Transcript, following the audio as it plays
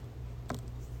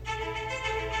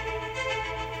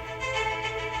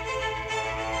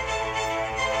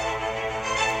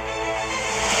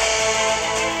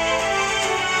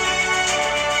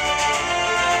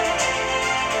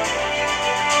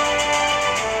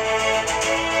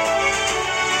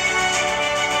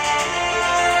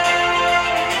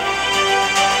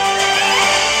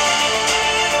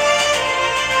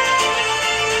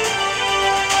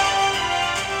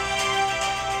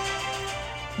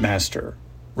master,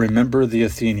 remember the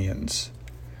Athenians.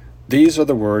 These are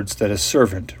the words that a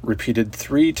servant repeated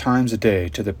 3 times a day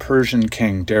to the Persian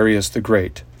king Darius the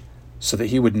Great, so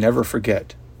that he would never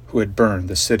forget who had burned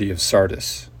the city of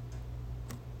Sardis.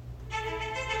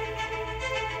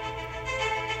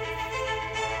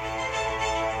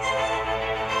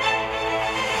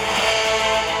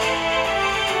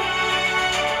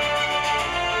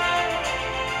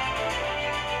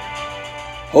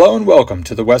 Hello and welcome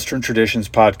to the Western Traditions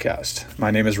podcast.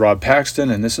 My name is Rob Paxton,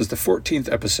 and this is the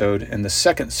 14th episode in the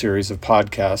second series of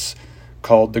podcasts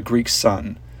called The Greek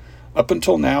Sun. Up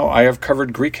until now, I have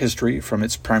covered Greek history from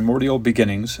its primordial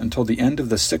beginnings until the end of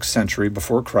the 6th century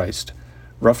before Christ,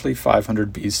 roughly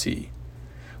 500 BC.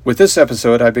 With this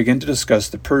episode, I begin to discuss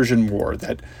the Persian War,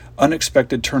 that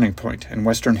unexpected turning point in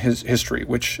Western history,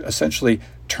 which essentially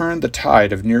turned the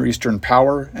tide of Near Eastern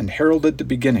power and heralded the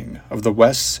beginning of the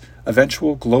West's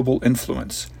eventual global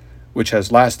influence, which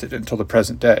has lasted until the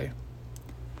present day.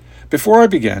 Before I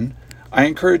begin, I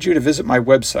encourage you to visit my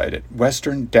website at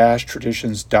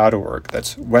western-traditions.org.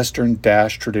 That's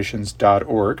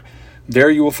western-traditions.org.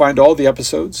 There you will find all the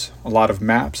episodes, a lot of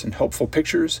maps and helpful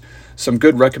pictures, some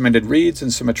good recommended reads,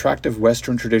 and some attractive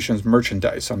Western Traditions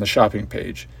merchandise on the shopping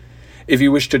page. If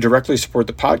you wish to directly support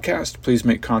the podcast, please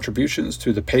make contributions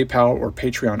through the PayPal or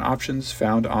Patreon options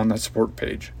found on that support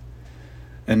page.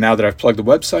 And now that I've plugged the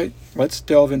website, let's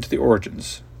delve into the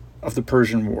origins of the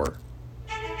Persian War.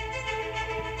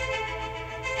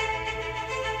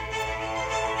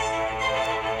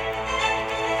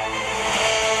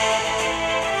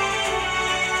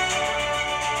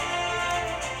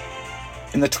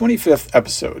 In the 25th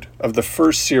episode of the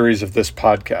first series of this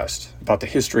podcast about the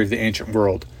history of the ancient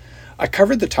world, I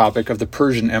covered the topic of the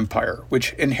Persian Empire,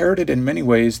 which inherited in many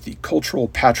ways the cultural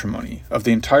patrimony of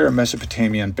the entire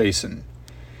Mesopotamian basin.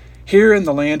 Here in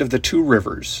the land of the 2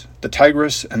 rivers, the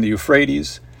Tigris and the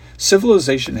Euphrates,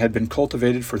 civilization had been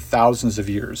cultivated for thousands of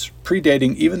years,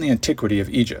 predating even the antiquity of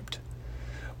Egypt.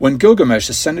 When Gilgamesh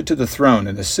ascended to the throne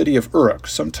in the city of Uruk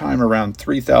sometime around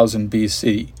 3000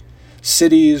 BC,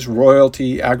 cities,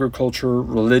 royalty, agriculture,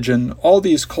 religion, all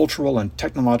these cultural and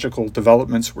technological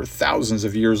developments were thousands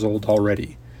of years old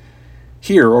already.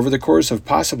 Here, over the course of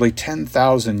possibly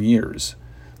 10,000 years,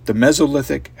 the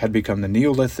Mesolithic had become the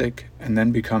Neolithic and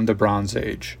then become the Bronze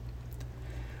Age.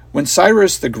 When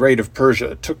Cyrus the Great of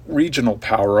Persia took regional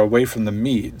power away from the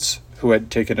Medes, who had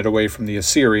taken it away from the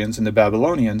Assyrians and the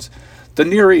Babylonians, the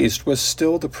Near East was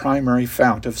still the primary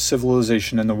fount of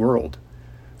civilization in the world.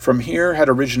 From here had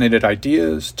originated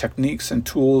ideas, techniques, and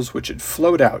tools which had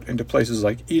flowed out into places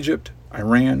like Egypt,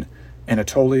 Iran,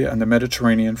 Anatolia, and the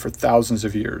Mediterranean for thousands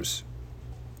of years.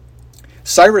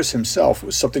 Cyrus himself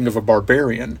was something of a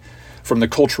barbarian from the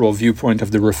cultural viewpoint of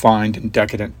the refined and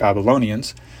decadent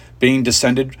Babylonians, being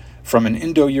descended from an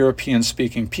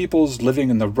Indo-European-speaking peoples living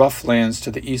in the rough lands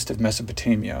to the east of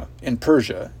Mesopotamia, in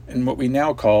Persia, in what we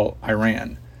now call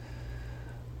Iran.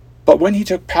 But when he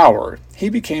took power, he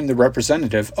became the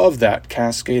representative of that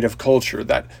cascade of culture,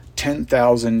 that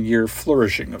 10,000-year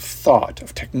flourishing of thought,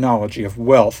 of technology, of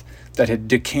wealth that had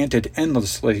decanted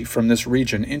endlessly from this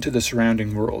region into the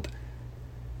surrounding world.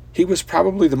 He was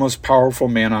probably the most powerful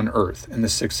man on earth in the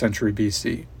 6th century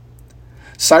BC.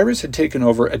 Cyrus had taken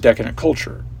over a decadent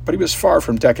culture, but he was far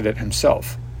from decadent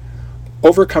himself.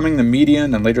 Overcoming the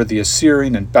Median and later the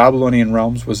Assyrian and Babylonian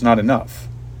realms was not enough,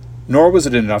 nor was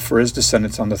it enough for his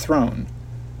descendants on the throne.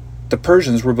 The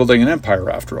Persians were building an empire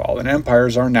after all, and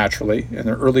empires are naturally, in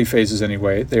their early phases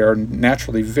anyway, they are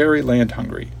naturally very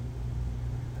land-hungry.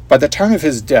 By the time of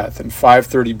his death in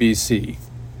 530 BC,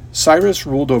 Cyrus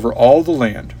ruled over all the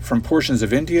land, from portions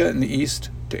of India in the east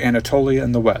to Anatolia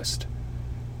in the west.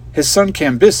 His son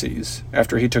Cambyses,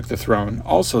 after he took the throne,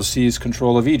 also seized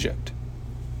control of Egypt.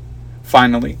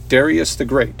 Finally, Darius the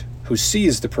Great, who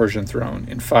seized the Persian throne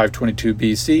in 522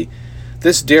 BC,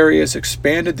 this Darius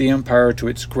expanded the empire to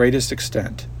its greatest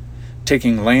extent,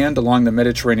 taking land along the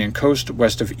Mediterranean coast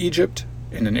west of Egypt,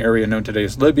 in an area known today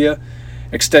as Libya,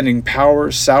 extending power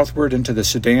southward into the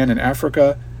Sudan and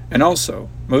Africa, and also,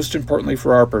 most importantly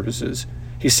for our purposes,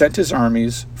 he sent his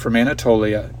armies from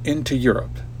Anatolia into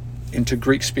Europe, into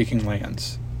Greek-speaking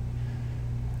lands.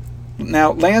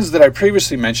 Now, lands that I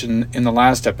previously mentioned in the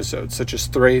last episode, such as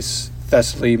Thrace,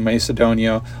 Thessaly,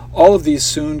 Macedonia, all of these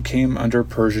soon came under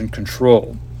Persian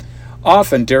control.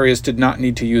 Often, Darius did not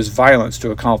need to use violence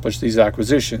to accomplish these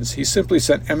acquisitions. He simply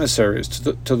sent emissaries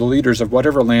to the leaders of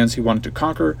whatever lands he wanted to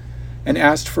conquer and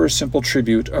asked for a simple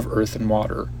tribute of earth and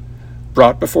water.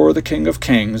 Brought before the King of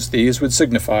Kings, these would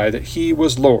signify that he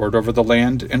was lord over the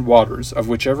land and waters of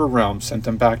whichever realm sent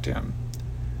them back to him.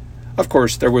 Of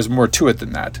course, there was more to it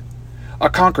than that. A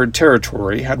conquered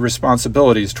territory had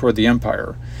responsibilities toward the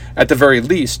empire. At the very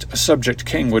least, a subject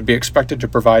king would be expected to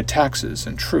provide taxes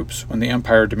and troops when the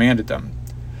empire demanded them.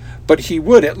 But he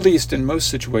would, at least in most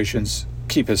situations,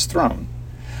 keep his throne.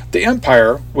 The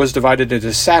empire was divided into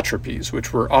satrapies,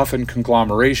 which were often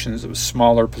conglomerations of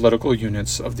smaller political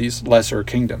units of these lesser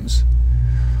kingdoms.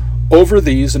 Over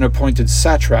these, an appointed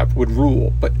satrap would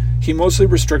rule, but he mostly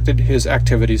restricted his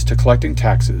activities to collecting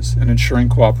taxes and ensuring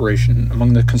cooperation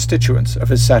among the constituents of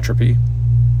his satrapy.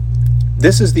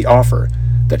 This is the offer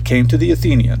that came to the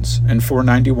Athenians in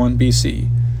 491 BC,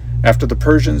 after the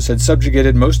Persians had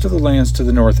subjugated most of the lands to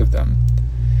the north of them.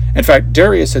 In fact,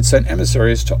 Darius had sent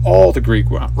emissaries to all the Greek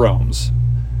realms.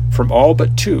 From all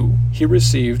but two, he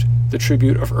received the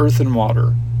tribute of earth and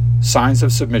water, signs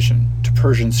of submission to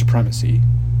Persian supremacy.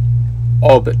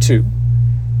 All but two.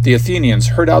 The Athenians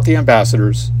heard out the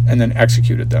ambassadors and then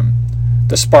executed them.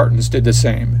 The Spartans did the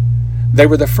same. They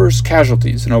were the first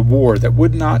casualties in a war that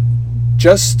would not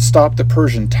just stop the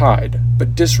Persian tide,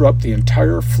 but disrupt the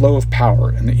entire flow of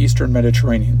power in the eastern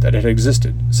Mediterranean that had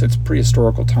existed since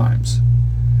prehistorical times.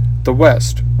 The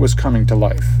West was coming to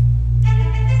life.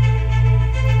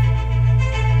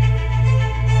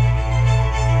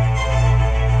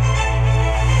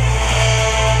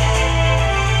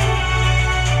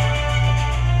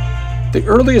 The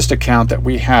earliest account that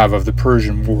we have of the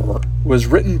Persian War was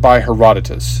written by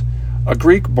Herodotus, a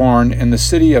Greek born in the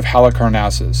city of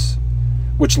Halicarnassus,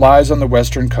 which lies on the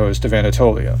western coast of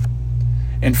Anatolia.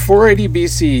 In 480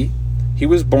 BC, he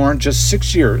was born just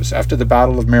 6 years after the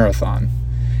Battle of Marathon.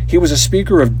 He was a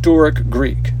speaker of Doric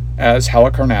Greek, as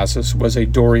Halicarnassus was a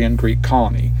Dorian Greek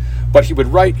colony, but he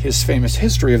would write his famous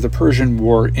history of the Persian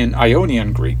War in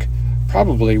Ionian Greek,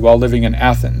 probably while living in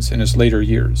Athens in his later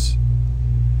years.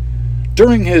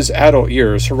 During his adult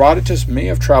years, Herodotus may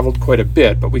have traveled quite a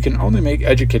bit, but we can only make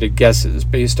educated guesses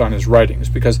based on his writings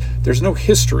because there's no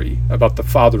history about the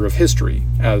father of history,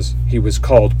 as he was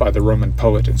called by the Roman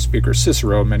poet and speaker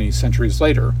Cicero many centuries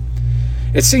later.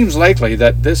 It seems likely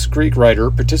that this Greek writer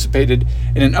participated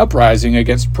in an uprising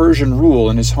against Persian rule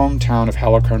in his hometown of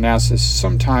Halicarnassus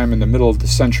sometime in the middle of the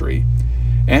century,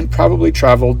 and probably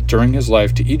traveled during his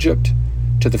life to Egypt,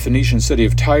 to the Phoenician city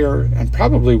of Tyre, and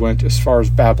probably went as far as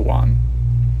Babylon.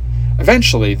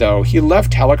 Eventually, though, he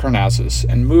left Halicarnassus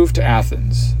and moved to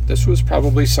Athens. This was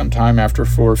probably sometime after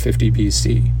 450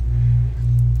 BC.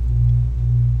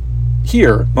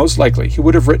 Here, most likely, he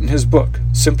would have written his book,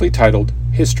 simply titled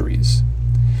Histories.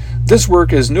 This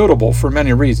work is notable for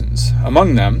many reasons,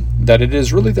 among them that it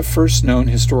is really the first known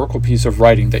historical piece of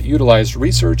writing that utilized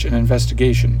research and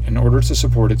investigation in order to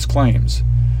support its claims.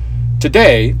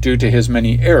 Today, due to his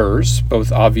many errors,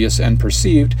 both obvious and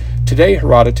perceived, today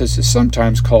Herodotus is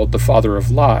sometimes called the father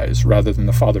of lies rather than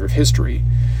the father of history.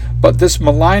 But this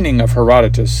maligning of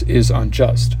Herodotus is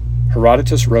unjust.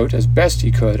 Herodotus wrote as best he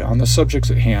could on the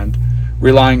subjects at hand,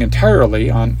 relying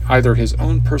entirely on either his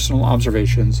own personal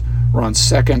observations or on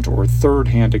second or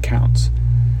third-hand accounts.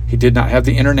 He did not have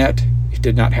the internet, he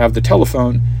did not have the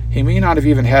telephone, he may not have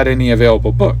even had any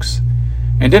available books.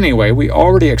 And anyway, we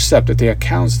already accept that the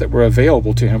accounts that were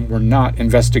available to him were not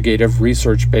investigative,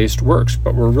 research-based works,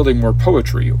 but were really more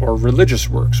poetry or religious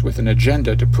works with an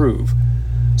agenda to prove.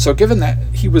 So given that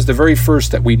he was the very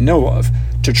first that we know of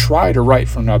to try to write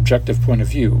from an objective point of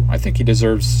view, I think he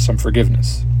deserves some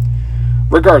forgiveness.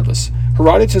 Regardless,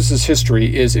 Herodotus'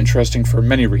 history is interesting for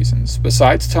many reasons.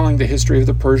 Besides telling the history of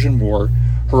the Persian War,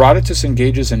 Herodotus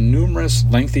engages in numerous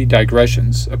lengthy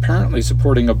digressions, apparently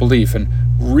supporting a belief and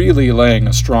really laying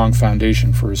a strong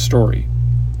foundation for his story.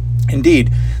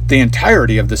 Indeed, the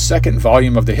entirety of the second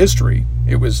volume of the history,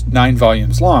 it was 9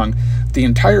 volumes long, the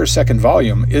entire second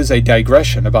volume is a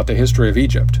digression about the history of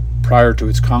Egypt, prior to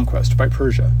its conquest by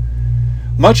Persia.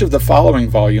 Much of the following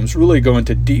volumes really go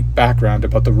into deep background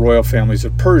about the royal families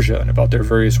of Persia and about their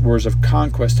various wars of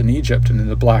conquest in Egypt and in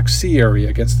the Black Sea area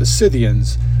against the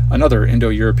Scythians and other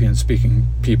Indo-European speaking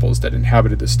peoples that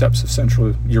inhabited the steppes of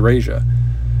Central Eurasia.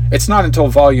 It's not until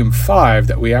volume 5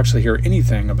 that we actually hear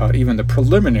anything about even the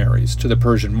preliminaries to the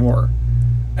Persian War,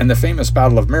 and the famous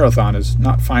Battle of Marathon is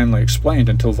not finally explained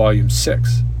until volume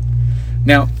 6.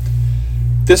 Now,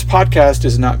 this podcast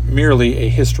is not merely a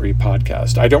history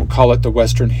podcast. I don't call it the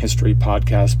Western History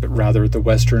Podcast, but rather the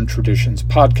Western Traditions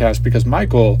Podcast, because my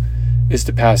goal is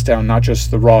to pass down not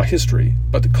just the raw history,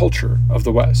 but the culture of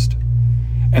the West.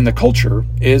 And the culture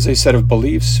is a set of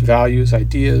beliefs, values,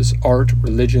 ideas, art,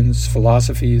 religions,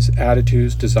 philosophies,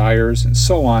 attitudes, desires, and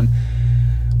so on,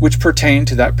 which pertain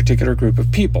to that particular group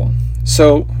of people.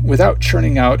 So, without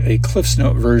churning out a Cliff's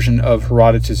Note version of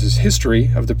Herodotus'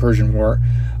 history of the Persian War,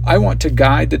 I want to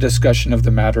guide the discussion of the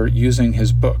matter using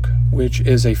his book, which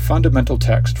is a fundamental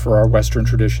text for our Western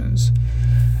traditions.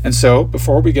 And so,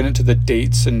 before we get into the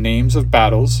dates and names of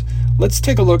battles, let's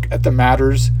take a look at the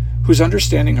matters whose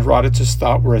understanding Herodotus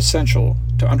thought were essential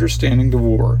to understanding the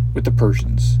war with the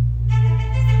Persians.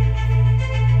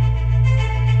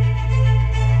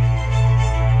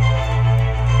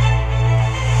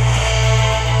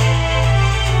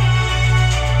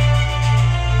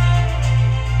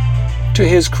 To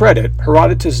his credit,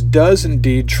 Herodotus does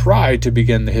indeed try to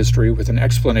begin the history with an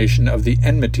explanation of the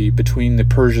enmity between the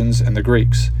Persians and the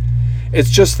Greeks. It's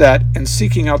just that, in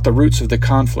seeking out the roots of the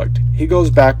conflict, he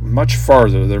goes back much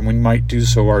farther than we might do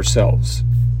so ourselves.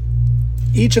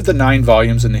 Each of the 9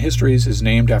 volumes in the Histories is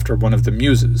named after one of the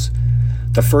Muses.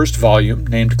 The first volume,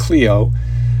 named Clio,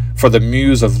 for the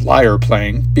muse of lyre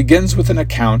playing, begins with an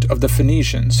account of the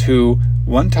Phoenicians who,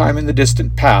 one time in the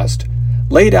distant past,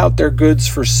 laid out their goods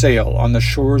for sale on the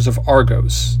shores of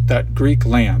Argos, that Greek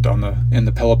land in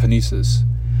the Peloponnesus.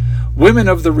 Women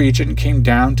of the region came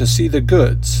down to see the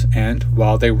goods, and,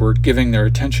 while they were giving their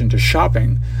attention to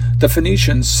shopping, the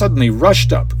Phoenicians suddenly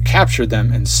rushed up, captured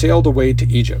them, and sailed away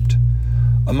to Egypt.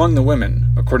 Among the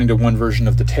women, according to one version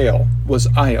of the tale, was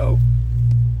Io.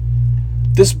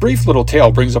 This brief little tale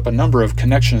brings up a number of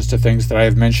connections to things that I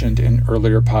have mentioned in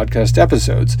earlier podcast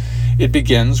episodes. It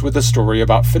begins with a story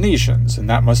about Phoenicians, and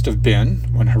that must have been,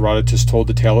 when Herodotus told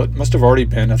the tale, it must have already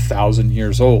been 1,000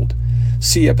 years old.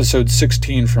 See episode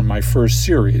 16 from my first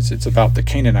series. It's about the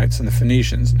Canaanites and the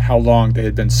Phoenicians and how long they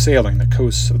had been sailing the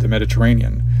coasts of the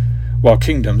Mediterranean, while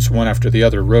kingdoms, one after the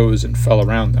other, rose and fell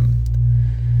around them.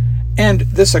 And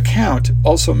this account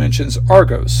also mentions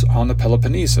Argos on the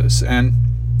Peloponnesus, and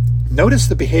notice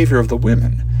the behavior of the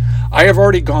women. I have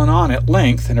already gone on at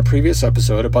length in a previous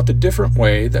episode about the different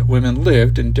way that women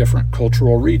lived in different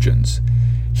cultural regions.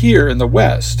 Here in the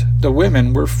West, the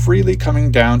women were freely coming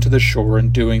down to the shore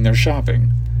and doing their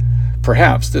shopping.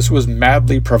 Perhaps this was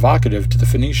madly provocative to the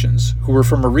Phoenicians, who were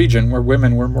from a region where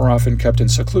women were more often kept in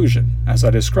seclusion, as I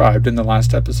described in the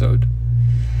last episode.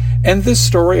 And this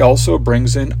story also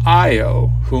brings in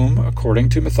Io, whom, according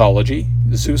to mythology,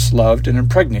 Zeus loved and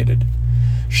impregnated.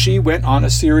 She went on a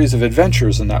series of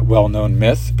adventures in that well-known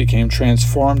myth, became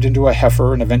transformed into a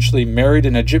heifer, and eventually married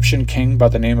an Egyptian king by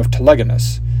the name of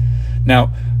Telegonus. Now,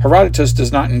 Herodotus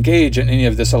does not engage in any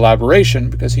of this elaboration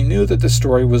because he knew that the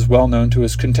story was well known to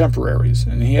his contemporaries,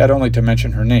 and he had only to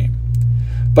mention her name.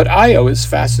 But Io is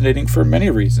fascinating for many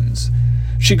reasons.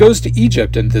 She goes to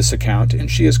Egypt in this account, and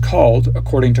she is called,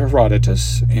 according to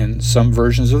Herodotus, in some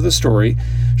versions of the story,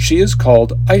 she is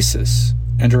called Isis,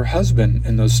 and her husband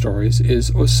in those stories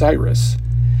is Osiris.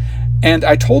 And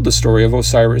I told the story of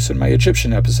Osiris in my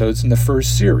Egyptian episodes in the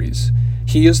first series.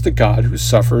 He is the god who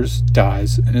suffers,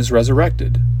 dies, and is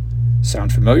resurrected.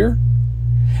 Sound familiar?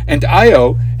 And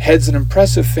Io heads an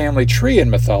impressive family tree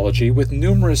in mythology with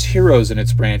numerous heroes in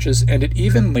its branches, and it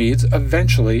even leads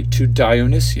eventually to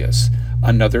Dionysius,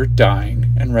 another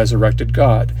dying and resurrected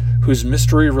god, whose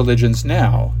mystery religions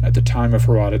now, at the time of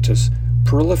Herodotus,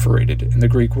 proliferated in the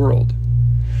Greek world.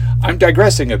 I'm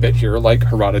digressing a bit here, like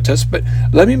Herodotus, but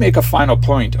let me make a final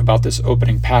point about this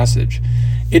opening passage.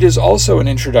 It is also an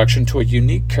introduction to a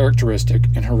unique characteristic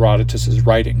in Herodotus's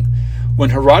writing. When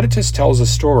Herodotus tells a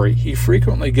story, he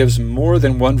frequently gives more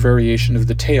than one variation of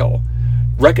the tale,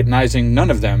 recognizing none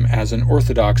of them as an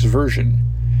orthodox version.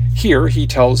 Here he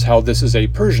tells how this is a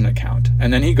Persian account,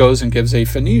 and then he goes and gives a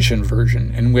Phoenician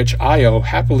version in which Io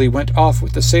happily went off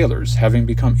with the sailors, having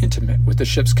become intimate with the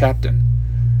ship's captain.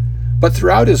 But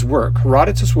throughout his work,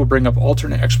 Herodotus will bring up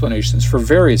alternate explanations for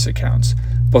various accounts,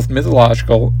 both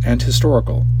mythological and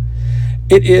historical.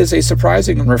 It is a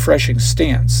surprising and refreshing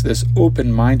stance, this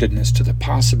open-mindedness to the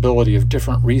possibility of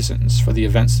different reasons for the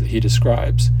events that he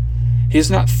describes. He is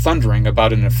not thundering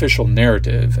about an official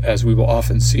narrative, as we will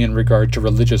often see in regard to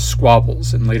religious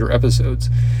squabbles in later episodes.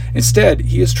 Instead,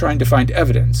 he is trying to find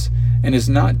evidence, and is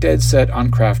not dead set on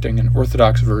crafting an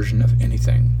orthodox version of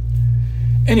anything.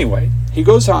 Anyway, he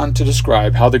goes on to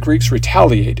describe how the Greeks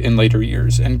retaliate in later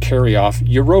years and carry off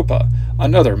Europa,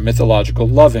 another mythological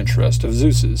love interest of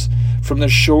Zeus's, from the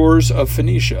shores of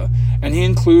Phoenicia, and he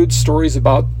includes stories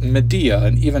about Medea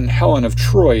and even Helen of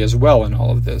Troy as well in all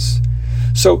of this.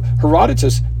 So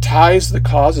Herodotus ties the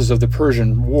causes of the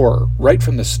Persian War right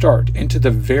from the start into the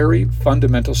very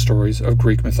fundamental stories of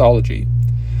Greek mythology.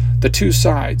 The two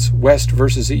sides, West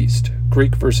versus East,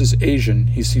 Greek versus Asian,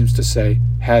 he seems to say,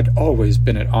 had always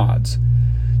been at odds.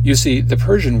 You see, the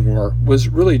Persian War was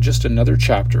really just another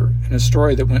chapter in a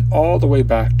story that went all the way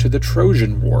back to the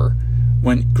Trojan War,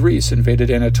 when Greece invaded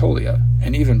Anatolia,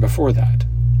 and even before that.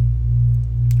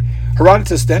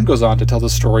 Herodotus then goes on to tell the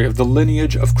story of the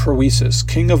lineage of Croesus,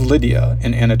 king of Lydia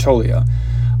in Anatolia.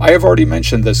 I have already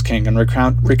mentioned this king and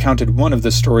recounted one of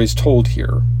the stories told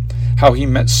here, how he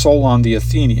met Solon the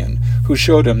Athenian, who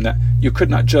showed him that you could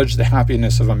not judge the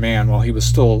happiness of a man while he was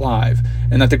still alive,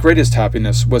 and that the greatest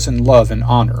happiness was in love and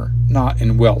honor, not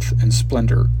in wealth and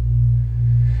splendor.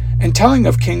 In telling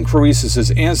of King Croesus'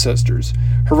 ancestors,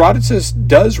 Herodotus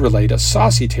does relate a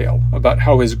saucy tale about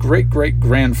how his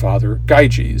great-great-grandfather,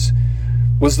 Gyges,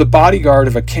 was the bodyguard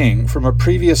of a king from a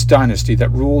previous dynasty that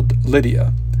ruled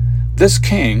Lydia. This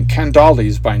king,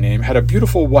 Candaules by name, had a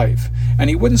beautiful wife, and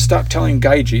he wouldn't stop telling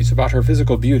Gyges about her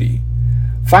physical beauty.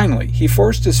 Finally, he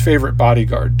forced his favorite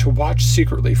bodyguard to watch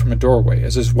secretly from a doorway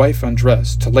as his wife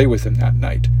undressed to lay with him that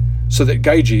night, so that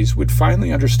Gyges would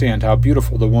finally understand how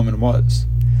beautiful the woman was.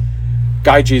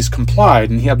 Gyges complied,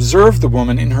 and he observed the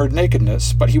woman in her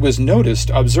nakedness, but he was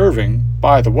noticed observing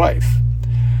by the wife.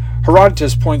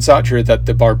 Herodotus points out here that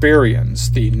the barbarians,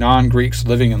 the non-Greeks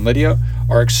living in Lydia,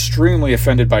 are extremely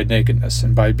offended by nakedness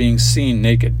and by being seen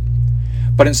naked.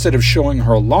 But instead of showing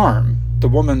her alarm, the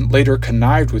woman later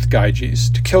connived with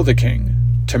Gyges to kill the king,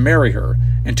 to marry her,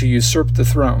 and to usurp the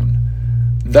throne.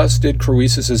 Thus did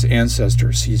Croesus'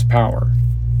 ancestor seize power.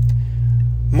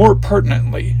 More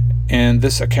pertinently, in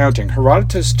this accounting,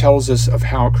 Herodotus tells us of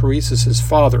how Croesus'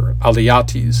 father,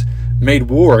 Miltiades,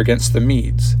 made war against the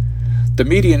Medes. The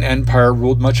Median Empire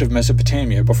ruled much of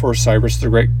Mesopotamia before Cyrus the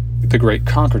Great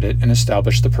conquered it and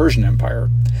established the Persian Empire.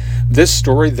 This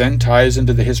story then ties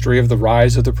into the history of the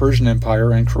rise of the Persian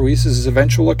Empire and Croesus'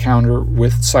 eventual encounter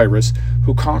with Cyrus,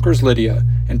 who conquers Lydia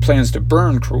and plans to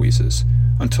burn Croesus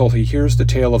until he hears the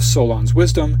tale of Solon's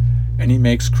wisdom and he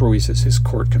makes Croesus his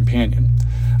court companion.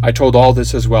 I told all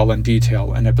this as well in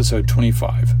detail in episode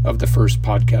 25 of the first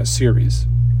podcast series.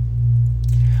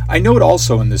 I note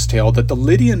also in this tale that the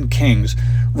Lydian kings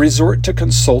resort to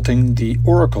consulting the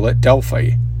oracle at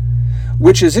Delphi,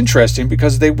 which is interesting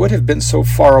because they would have been so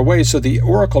far away, so the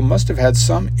oracle must have had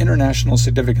some international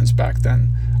significance back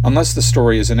then, unless the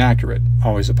story is inaccurate,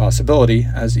 always a possibility,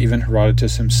 as even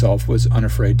Herodotus himself was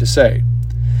unafraid to say.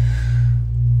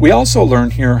 We also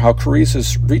learn here how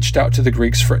Croesus reached out to the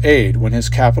Greeks for aid when his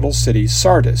capital city,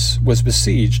 Sardis, was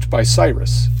besieged by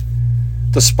Cyrus.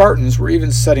 The Spartans were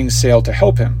even setting sail to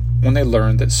help him when they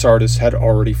learned that Sardis had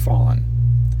already fallen.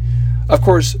 Of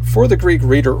course, for the Greek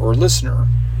reader or listener,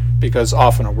 because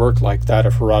often a work like that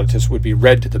of Herodotus would be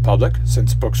read to the public,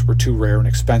 since books were too rare and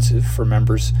expensive for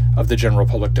members of the general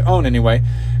public to own anyway,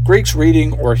 Greeks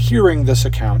reading or hearing this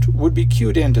account would be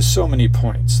cued into so many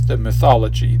points. The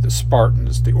mythology, the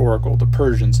Spartans, the oracle, the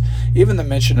Persians, even the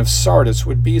mention of Sardis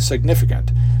would be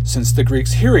significant, since the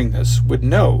Greeks hearing this would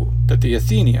know that the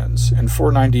Athenians in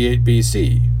 498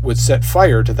 BC would set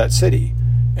fire to that city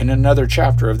in another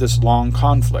chapter of this long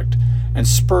conflict, and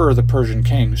spur the Persian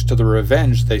kings to the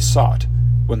revenge they sought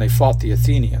when they fought the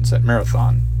Athenians at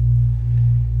Marathon.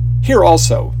 Here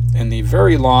also, in the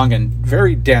very long and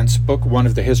very dense Book 1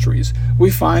 of the Histories,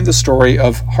 we find the story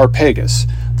of Harpagus,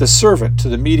 the servant to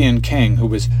the Median king who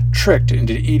was tricked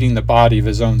into eating the body of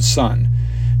his own son.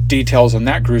 Details on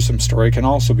that gruesome story can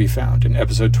also be found in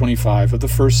episode 25 of the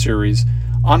first series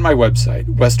on my website,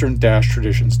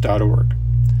 western-traditions.org.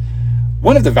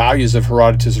 One of the values of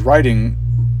Herodotus' writing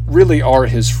really are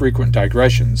his frequent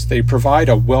digressions. They provide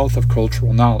a wealth of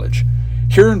cultural knowledge.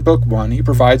 Here in Book 1, he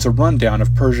provides a rundown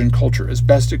of Persian culture as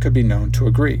best it could be known to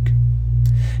a Greek.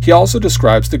 He also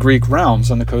describes the Greek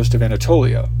realms on the coast of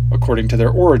Anatolia, according to their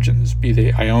origins, be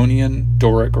they Ionian,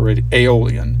 Doric, or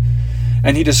Aeolian.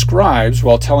 And he describes,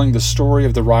 while telling the story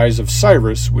of the rise of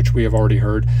Cyrus, which we have already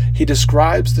heard, he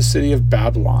describes the city of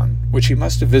Babylon, which he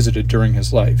must have visited during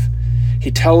his life. He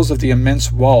tells of the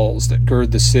immense walls that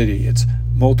gird the city, its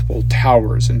multiple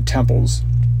towers and temples,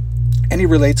 and he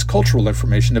relates cultural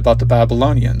information about the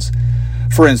Babylonians.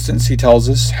 For instance, he tells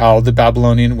us how the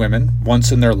Babylonian women,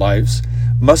 once in their lives,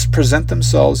 must present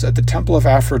themselves at the temple of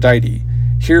Aphrodite.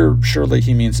 Here, surely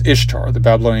he means Ishtar, the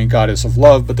Babylonian goddess of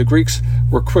love, but the Greeks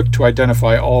were quick to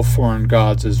identify all foreign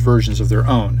gods as versions of their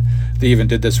own. They even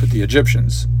did this with the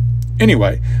Egyptians.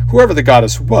 Anyway, whoever the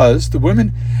goddess was, the women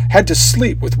had to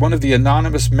sleep with one of the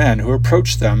anonymous men who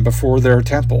approached them before their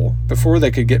temple, before they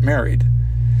could get married.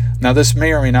 Now this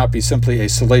may or may not be simply a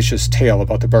salacious tale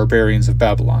about the barbarians of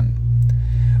Babylon.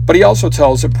 But he also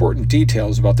tells important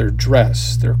details about their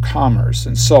dress, their commerce,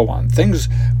 and so on, things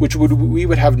which we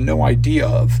would have no idea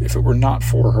of if it were not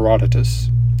for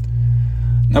Herodotus.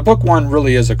 Now Book 1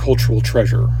 really is a cultural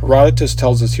treasure. Herodotus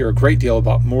tells us here a great deal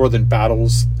about more than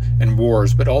battles and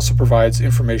wars, but also provides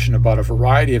information about a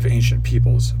variety of ancient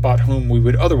peoples, about whom we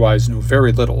would otherwise know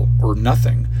very little or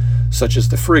nothing, such as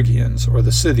the Phrygians or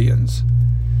the Scythians.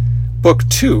 Book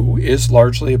 2 is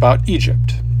largely about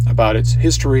Egypt, about its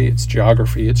history, its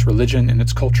geography, its religion, and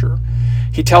its culture.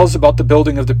 He tells about the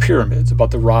building of the pyramids,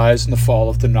 about the rise and the fall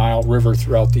of the Nile River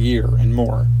throughout the year, and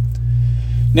more.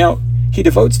 Now, he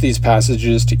devotes these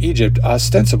passages to Egypt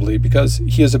ostensibly because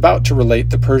he is about to relate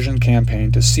the Persian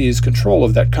campaign to seize control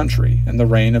of that country in the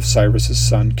reign of Cyrus's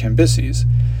son Cambyses.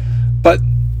 But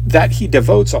that he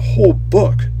devotes a whole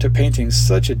book to painting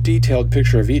such a detailed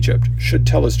picture of Egypt should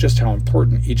tell us just how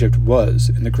important Egypt was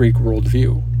in the Greek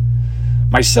worldview.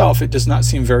 Myself, it does not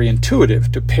seem very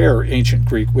intuitive to pair ancient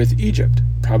Greek with Egypt,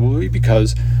 probably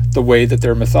because the way that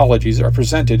their mythologies are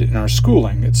presented in our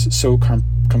schooling, it's so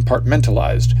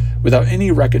compartmentalized, without any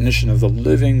recognition of the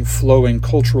living, flowing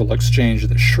cultural exchange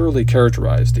that surely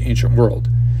characterized the ancient world.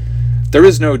 There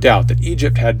is no doubt that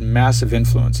Egypt had massive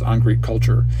influence on Greek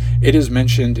culture. It is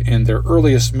mentioned in their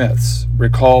earliest myths.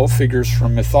 Recall figures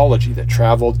from mythology that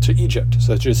traveled to Egypt,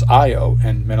 such as Io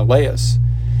and Menelaus.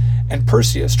 And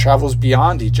Perseus travels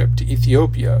beyond Egypt to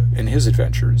Ethiopia in his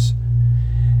adventures.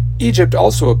 Egypt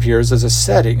also appears as a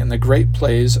setting in the great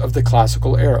plays of the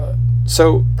classical era,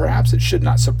 so perhaps it should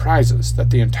not surprise us that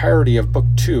the entirety of Book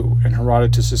 2 in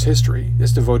Herodotus' history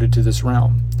is devoted to this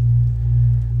realm.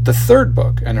 The third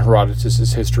book in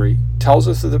Herodotus' history tells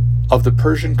us of the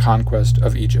Persian conquest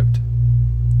of Egypt.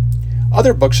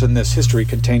 Other books in this history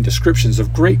contain descriptions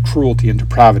of great cruelty and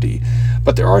depravity,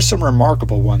 but there are some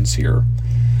remarkable ones here.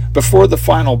 Before the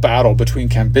final battle between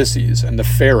Cambyses and the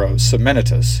pharaoh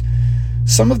Sementus,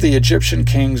 some of the Egyptian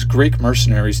king's Greek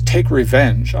mercenaries take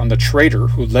revenge on the traitor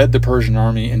who led the Persian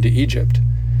army into Egypt.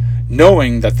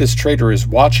 Knowing that this traitor is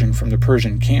watching from the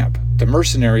Persian camp, the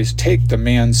mercenaries take the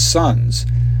man's sons,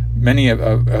 many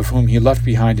of whom he left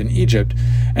behind in Egypt,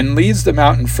 and leads them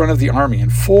out in front of the army in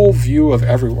full view of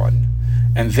everyone.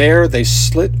 And there they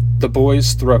slit the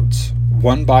boys' throats,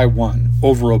 one by one,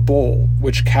 over a bowl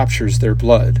which captures their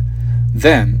blood.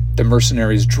 Then the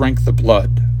mercenaries drink the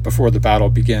blood before the battle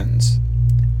begins.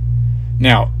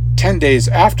 Now, 10 days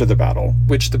after the battle,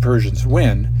 which the Persians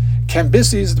win,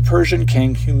 Cambyses, the Persian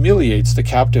king, humiliates the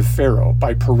captive pharaoh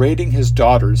by parading his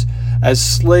daughters as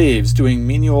slaves doing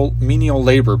menial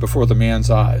labor before the man's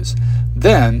eyes.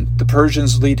 Then the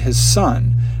Persians lead his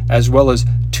son, as well as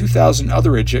 2,000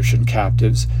 other Egyptian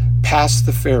captives, past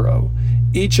the pharaoh,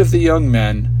 each of the young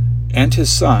men and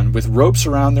his son with ropes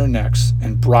around their necks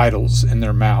and bridles in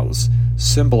their mouths,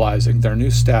 symbolizing their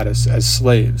new status as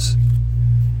slaves.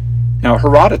 Now,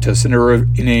 Herodotus, in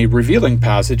a revealing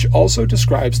passage, also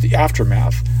describes the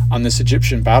aftermath on this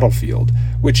Egyptian battlefield,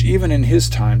 which even in his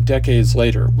time, decades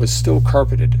later, was still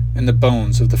carpeted in the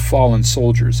bones of the fallen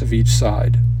soldiers of each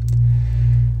side.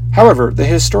 However, the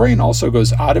historian also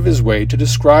goes out of his way to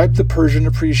describe the Persian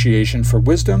appreciation for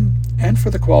wisdom and for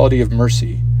the quality of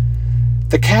mercy.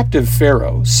 The captive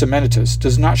pharaoh, Sementus,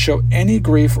 does not show any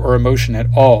grief or emotion at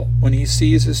all when he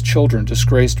sees his children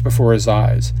disgraced before his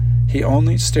eyes. He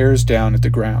only stares down at the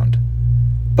ground.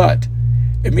 But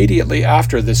immediately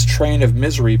after this train of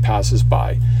misery passes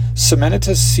by,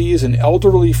 Sementus sees an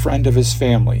elderly friend of his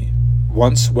family,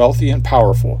 once wealthy and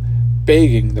powerful,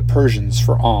 begging the Persians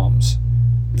for alms.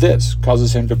 This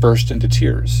causes him to burst into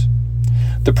tears.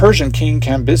 The Persian king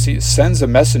Cambyses sends a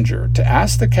messenger to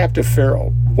ask the captive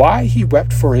pharaoh why he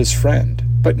wept for his friend,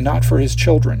 but not for his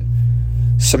children.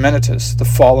 Sementus, the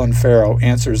fallen pharaoh,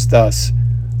 answers thus,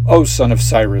 "O son of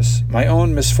Cyrus, my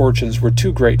own misfortunes were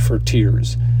too great for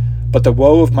tears, but the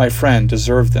woe of my friend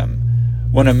deserved them.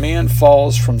 When a man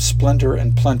falls from splendor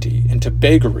and plenty into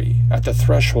beggary at the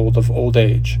threshold of old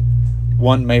age,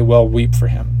 one may well weep for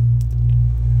him."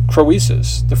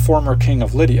 Croesus, the former king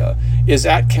of Lydia, is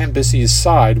at Cambyses'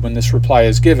 side when this reply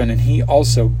is given, and he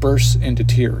also bursts into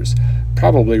tears,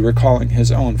 probably recalling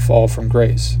his own fall from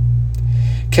grace.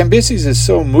 Cambyses is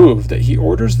so moved that he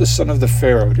orders the son of the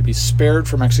pharaoh to be spared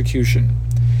from execution.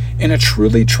 In a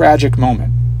truly tragic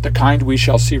moment, the kind we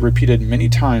shall see repeated many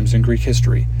times in Greek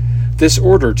history, this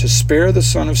order to spare the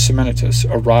son of Sementus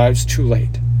arrives too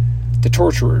late. The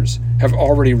torturers have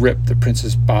already ripped the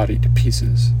prince's body to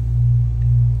pieces.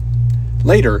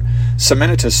 Later,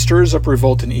 Sementus stirs up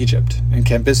revolt in Egypt, and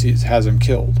Cambyses has him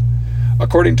killed.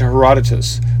 According to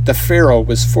Herodotus, the pharaoh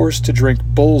was forced to drink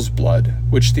bull's blood,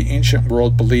 which the ancient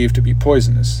world believed to be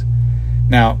poisonous.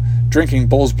 Now, drinking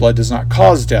bull's blood does not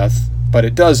cause death, but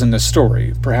it does in this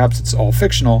story. Perhaps it's all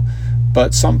fictional,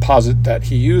 but some posit that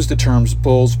he used the terms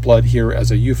bull's blood here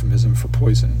as a euphemism for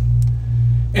poison.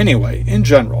 Anyway, in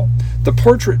general, the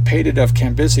portrait painted of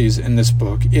Cambyses in this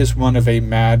book is one of a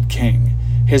mad king.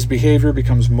 His behavior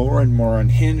becomes more and more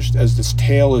unhinged as this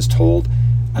tale is told,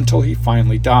 until he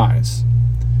finally dies.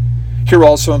 Here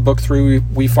also in Book 3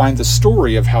 we find the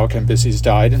story of how Cambyses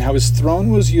died and how his throne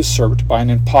was usurped by an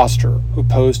impostor who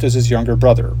posed as his younger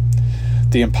brother.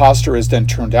 The impostor is then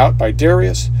turned out by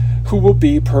Darius, who will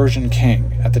be Persian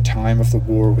king at the time of the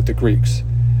war with the Greeks.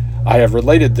 I have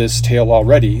related this tale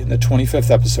already in the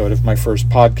 25th episode of my first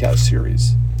podcast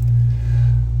series.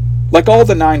 Like all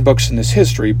the 9 books in this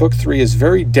history, Book 3 is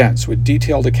very dense with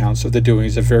detailed accounts of the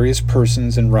doings of various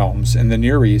persons and realms in the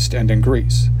Near East and in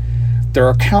Greece. There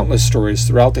are countless stories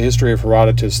throughout the history of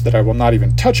Herodotus that I will not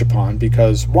even touch upon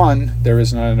because 1, there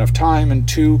is not enough time, and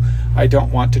 2, I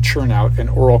don't want to churn out an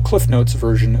oral Cliff Notes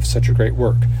version of such a great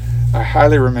work. I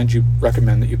highly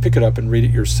recommend that you pick it up and read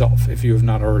it yourself if you have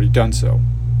not already done so.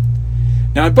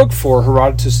 Now in Book 4,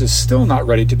 Herodotus is still not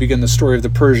ready to begin the story of the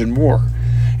Persian War.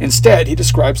 Instead, he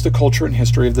describes the culture and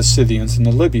history of the Scythians and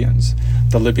the Libyans.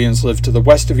 The Libyans lived to the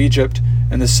west of Egypt,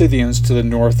 and the Scythians to the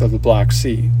north of the Black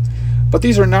Sea. But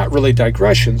these are not really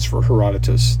digressions for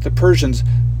Herodotus. The Persians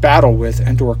battle with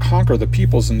and/or conquer the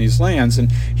peoples in these lands, and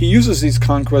he uses these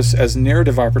conquests as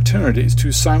narrative opportunities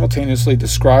to simultaneously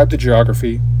describe the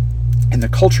geography and the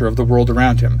culture of the world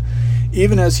around him,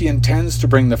 even as he intends to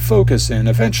bring the focus in,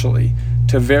 eventually,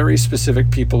 to very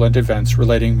specific people and events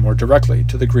relating more directly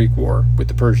to the Greek war with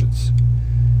the Persians.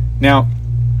 Now,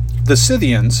 the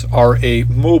Scythians are a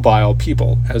mobile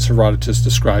people, as Herodotus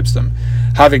describes them,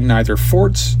 having neither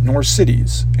forts nor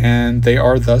cities, and they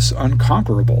are thus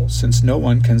unconquerable, since no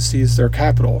one can seize their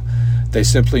capital. They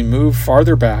simply move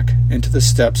farther back into the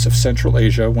steppes of Central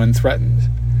Asia when threatened.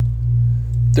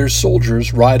 Their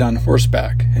soldiers ride on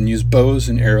horseback and use bows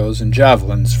and arrows and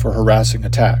javelins for harassing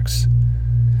attacks.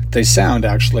 They sound,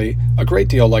 actually, a great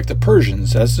deal like the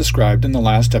Persians, as described in the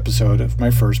last episode of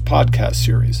my first podcast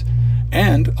series,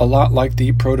 and a lot like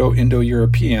the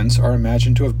Proto-Indo-Europeans are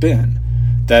imagined to have been,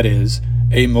 that is,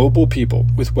 a mobile people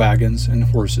with wagons and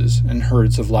horses and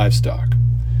herds of livestock.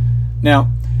 Now,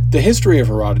 the history of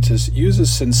Herodotus uses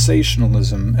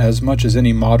sensationalism as much as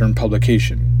any modern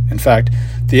publication. In fact,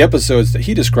 the episodes that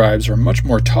he describes are much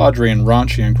more tawdry and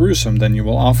raunchy and gruesome than you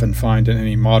will often find in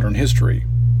any modern history.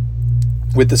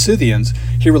 With the Scythians,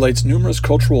 he relates numerous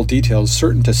cultural details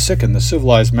certain to sicken the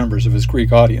civilized members of his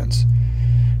Greek audience.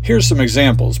 Here's some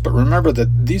examples, but remember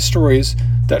that these stories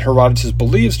that Herodotus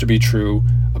believes to be true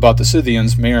about the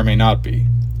Scythians may or may not be.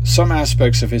 Some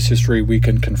aspects of his history we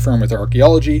can confirm with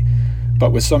archaeology,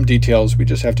 but with some details we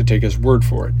just have to take his word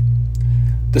for it.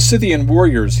 The Scythian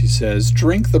warriors, he says,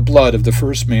 drink the blood of the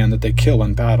first man that they kill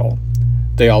in battle.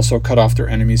 They also cut off their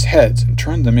enemies' heads and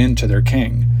turn them in to their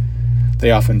king.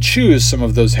 They often choose some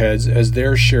of those heads as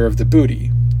their share of the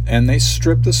booty, and they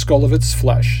strip the skull of its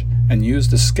flesh and use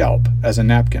the scalp as a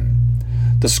napkin.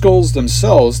 The skulls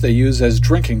themselves they use as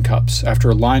drinking cups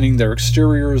after lining their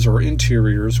exteriors or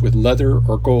interiors with leather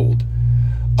or gold.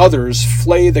 Others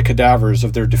flay the cadavers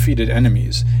of their defeated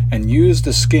enemies and use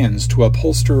the skins to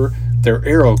upholster their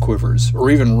arrow quivers, or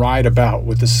even ride about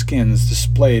with the skins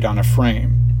displayed on a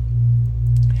frame.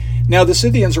 Now, the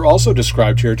Scythians are also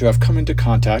described here to have come into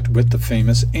contact with the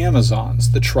famous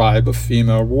Amazons, the tribe of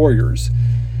female warriors.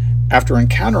 After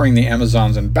encountering the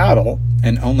Amazons in battle,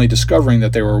 and only discovering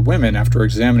that they were women after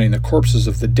examining the corpses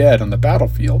of the dead on the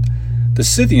battlefield, the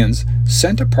Scythians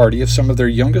sent a party of some of their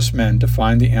youngest men to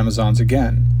find the Amazons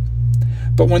again.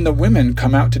 But when the women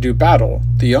come out to do battle,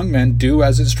 the young men do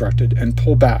as instructed and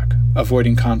pull back,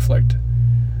 avoiding conflict.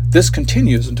 This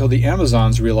continues until the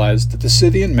Amazons realize that the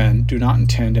Scythian men do not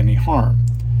intend any harm.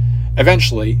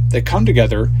 Eventually, they come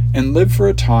together and live for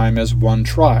a time as one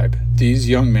tribe, these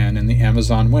young men and the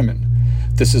Amazon women.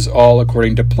 This is all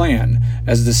according to plan,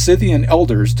 as the Scythian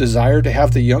elders desire to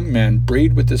have the young men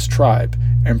breed with this tribe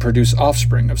and produce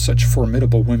offspring of such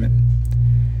formidable women.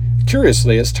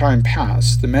 Curiously, as time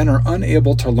passes, the men are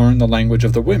unable to learn the language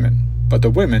of the women, but the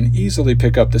women easily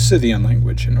pick up the Scythian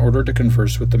language in order to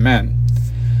converse with the men.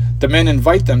 The men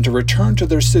invite them to return to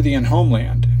their Scythian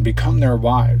homeland and become their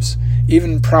wives,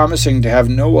 even promising to have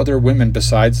no other women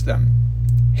besides them.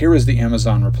 Here is the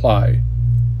Amazon reply: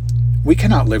 "We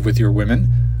cannot live with your women.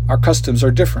 Our customs are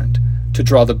different. To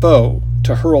draw the bow,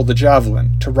 to hurl the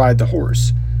javelin, to ride the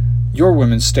horse. Your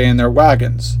women stay in their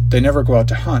wagons. They never go out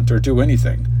to hunt or do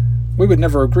anything. We would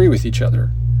never agree with each other."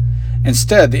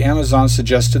 Instead, the Amazon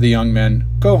suggests to the young men,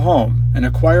 "Go home and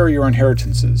acquire your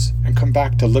inheritances and come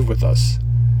back to live with us."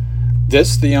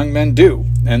 This the young men do,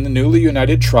 and the newly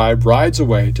united tribe rides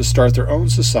away to start their own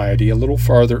society a little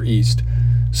farther east,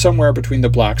 somewhere between the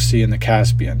Black Sea and the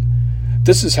Caspian.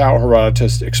 This is how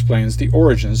Herodotus explains the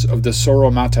origins of the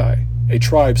Sauromatai, a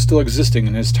tribe still existing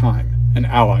in his time and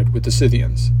allied with the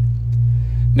Scythians.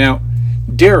 Now,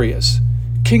 Darius,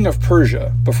 king of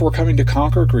Persia, before coming to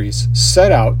conquer Greece,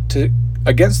 set out to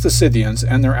against the Scythians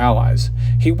and their allies.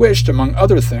 He wished, among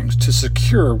other things, to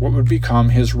secure what would become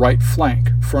his right flank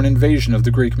for an invasion of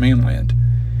the Greek mainland.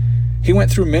 He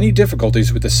went through many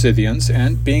difficulties with the Scythians,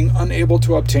 and being unable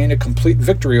to obtain a complete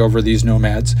victory over these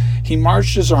nomads, he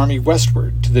marched his army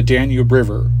westward to the Danube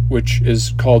River, which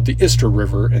is called the Ister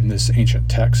River in this ancient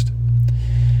text.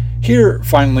 Here,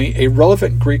 finally, a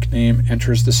relevant Greek name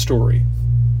enters the story.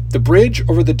 The bridge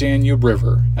over the Danube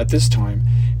River, at this time,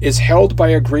 is held by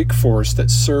a Greek force that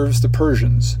serves the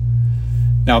Persians.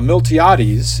 Now,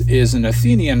 Miltiades is an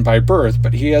Athenian by birth,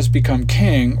 but he has become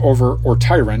king over, or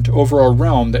tyrant, over a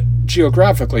realm that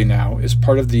geographically now is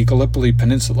part of the Gallipoli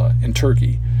Peninsula in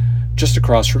Turkey, just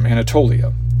across from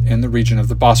Anatolia, in the region of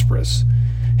the Bosporus.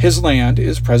 His land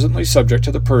is presently subject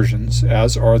to the Persians,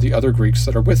 as are the other Greeks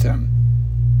that are with him.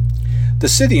 The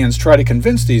Scythians try to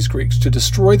convince these Greeks to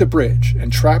destroy the bridge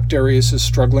and trap Darius'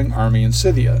 struggling army in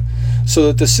Scythia, so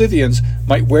that the Scythians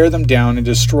might wear them down and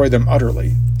destroy them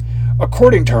utterly.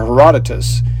 According to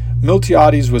Herodotus,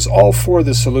 Miltiades was all for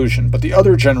this solution, but the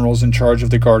other generals in charge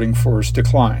of the guarding force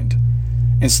declined.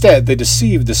 Instead, they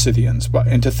deceived the Scythians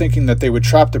into thinking that they would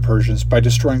trap the Persians by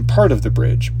destroying part of the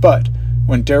bridge, but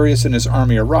when Darius and his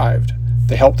army arrived,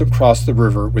 they helped them cross the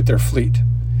river with their fleet.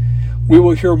 We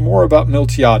will hear more about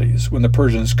Miltiades when the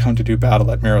Persians come to do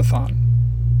battle at Marathon.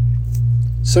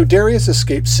 So Darius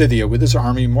escapes Scythia with his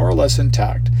army more or less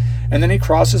intact, and then he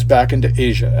crosses back into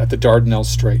Asia at the Dardanelles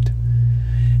Strait.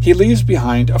 He leaves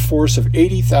behind a force of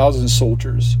 80,000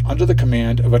 soldiers under the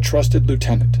command of a trusted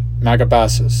lieutenant,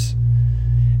 Megabazus.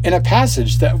 In a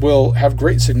passage that will have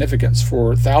great significance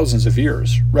for thousands of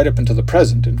years, right up until the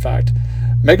present, in fact,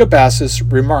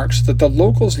 Megabazus remarks that the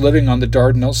locals living on the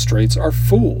Dardanelles Straits are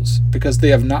fools because they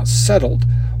have not settled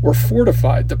or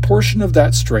fortified the portion of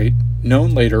that strait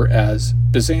known later as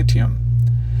Byzantium.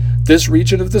 This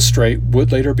region of the strait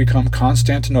would later become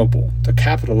Constantinople, the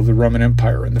capital of the Roman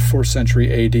Empire in the 4th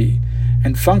century AD,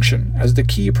 and function as the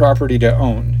key property to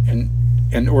own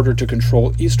in order to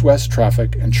control east-west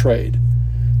traffic and trade.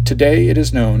 Today it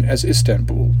is known as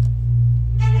Istanbul.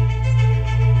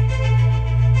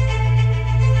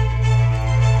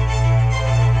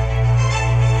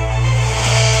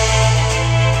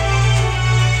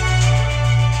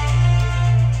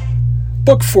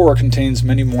 Book 4 contains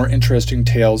many more interesting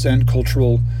tales and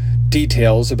cultural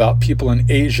details about people in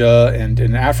Asia and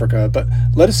in Africa, but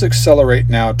let us accelerate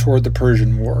now toward the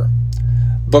Persian War.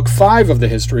 Book 5 of the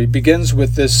history begins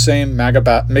with this same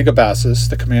Megabazus,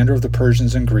 the commander of the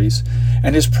Persians in Greece,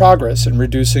 and his progress in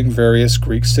reducing various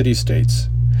Greek city-states.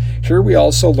 Here we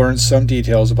also learn some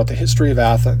details about the history of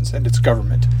Athens and its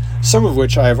government, some of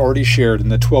which I have already shared in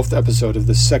the 12th episode of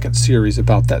the second series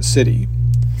about that city.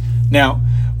 Now,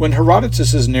 when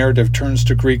Herodotus' narrative turns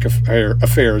to Greek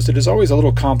affairs, it is always a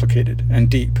little complicated and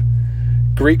deep.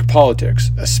 Greek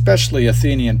politics, especially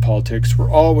Athenian politics, were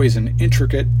always an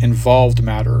intricate, involved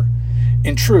matter.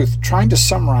 In truth, trying to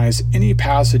summarize any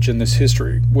passage in this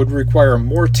history would require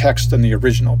more text than the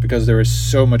original because there is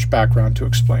so much background to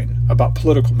explain, about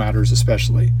political matters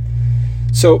especially.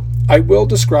 So, I will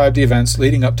describe the events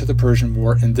leading up to the Persian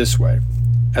War in this way.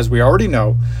 As we already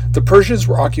know, the Persians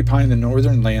were occupying the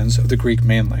northern lands of the Greek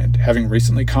mainland, having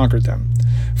recently conquered them.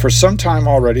 For some time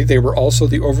already, they were also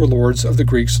the overlords of the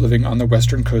Greeks living on the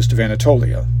western coast of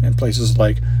Anatolia, in places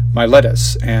like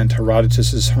Miletus and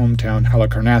Herodotus' hometown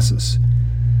Halicarnassus.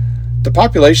 The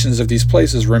populations of these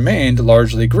places remained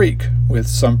largely Greek, with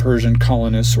some Persian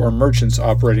colonists or merchants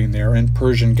operating there and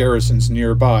Persian garrisons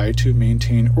nearby to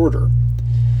maintain order.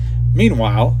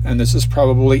 Meanwhile, and this is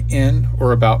probably in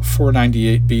or about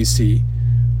 498 BC,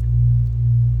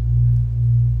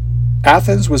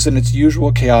 Athens was in its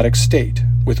usual chaotic state,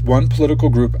 with one political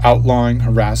group outlawing,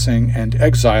 harassing, and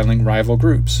exiling rival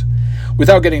groups.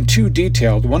 Without getting too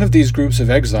detailed, one of these groups of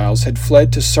exiles had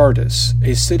fled to Sardis,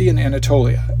 a city in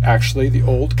Anatolia, actually the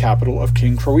old capital of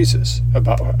King Croesus,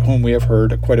 about whom we have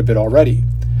heard quite a bit already.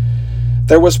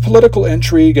 There was political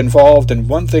intrigue involved, and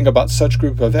one thing about such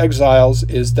group of exiles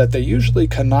is that they usually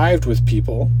connived with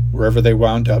people, wherever they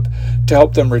wound up, to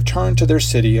help them return to their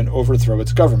city and overthrow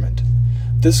its government.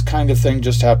 This kind of thing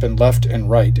just happened left and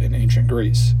right in ancient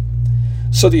Greece.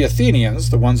 So the Athenians,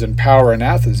 the ones in power in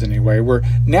Athens anyway, were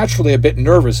naturally a bit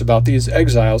nervous about these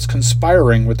exiles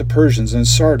conspiring with the Persians in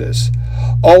Sardis,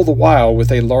 all the while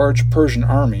with a large Persian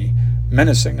army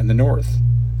menacing in the north.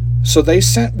 So they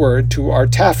sent word to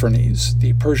Artaphernes,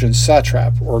 the Persian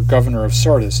satrap or governor of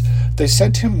Sardis. They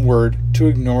sent him word to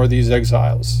ignore these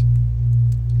exiles.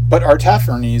 But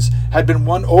Artaphernes had been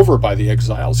won over by the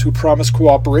exiles, who promised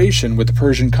cooperation with the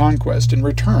Persian conquest in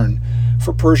return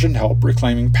for Persian help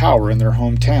reclaiming power in their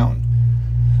hometown.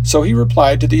 So he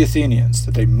replied to the Athenians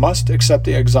that they must accept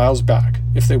the exiles back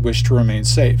if they wished to remain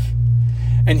safe.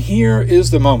 And here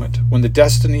is the moment when the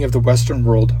destiny of the Western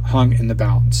world hung in the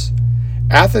balance.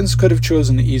 Athens could have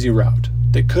chosen the easy route.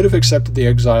 They could have accepted the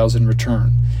exiles in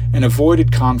return and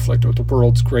avoided conflict with the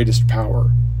world's greatest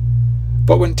power.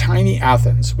 But when tiny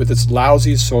Athens, with its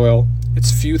lousy soil,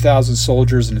 its few thousand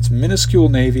soldiers, and its minuscule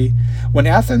navy, when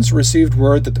Athens received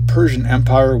word that the Persian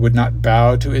Empire would not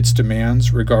bow to its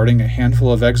demands regarding a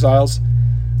handful of exiles,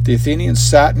 the Athenians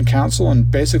sat in council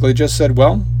and basically just said,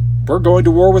 well, we're going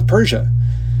to war with Persia.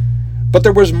 But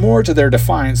there was more to their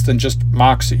defiance than just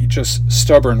moxie, just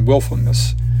stubborn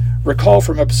willfulness. Recall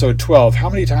from episode 12 how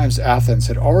many times Athens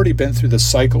had already been through the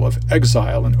cycle of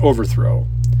exile and overthrow.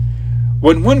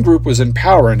 When one group was in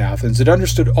power in Athens, it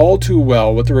understood all too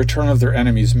well what the return of their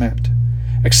enemies meant.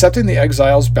 Accepting the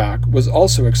exiles back was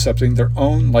also accepting their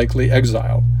own likely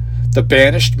exile. The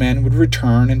banished men would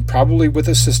return and, probably with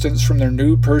assistance from their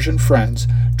new Persian friends,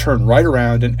 turn right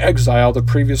around and exile the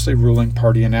previously ruling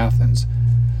party in Athens.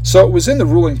 So it was in the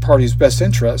ruling party's best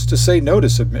interest to say no to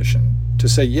submission, to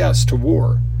say yes to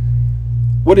war.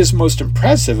 What is most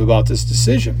impressive about this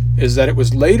decision is that it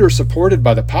was later supported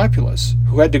by the populace,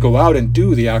 who had to go out and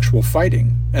do the actual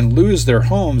fighting, and lose their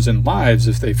homes and lives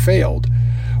if they failed,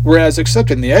 whereas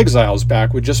accepting the exiles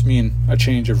back would just mean a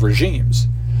change of regimes.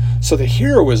 So the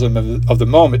heroism of the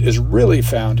moment is really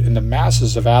found in the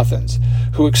masses of Athens,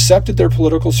 who accepted their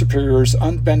political superiors'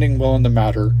 unbending will in the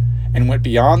matter, and went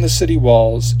beyond the city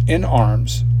walls in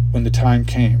arms when the time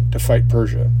came to fight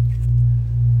Persia.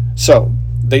 So,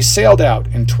 they sailed out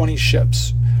in 20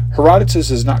 ships. Herodotus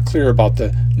is not clear about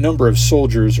the number of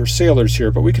soldiers or sailors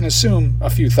here, but we can assume a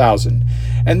few thousand.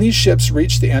 And these ships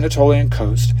reached the Anatolian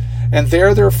coast, and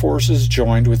there their forces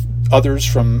joined with others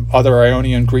from other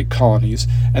Ionian Greek colonies,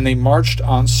 and they marched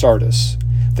on Sardis.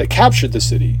 They captured the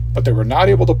city, but they were not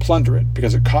able to plunder it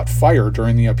because it caught fire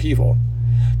during the upheaval.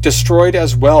 Destroyed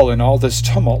as well in all this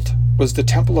tumult was the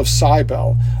temple of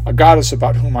Cybele, a goddess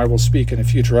about whom I will speak in a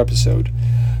future episode.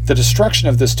 The destruction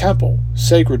of this temple,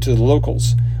 sacred to the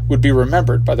locals, would be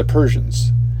remembered by the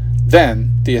Persians.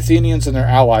 Then the Athenians and their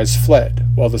allies fled,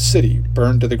 while the city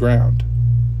burned to the ground.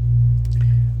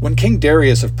 When King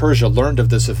Darius of Persia learned of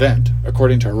this event,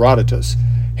 according to Herodotus,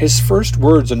 his first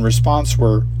words in response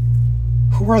were,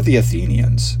 "Who are the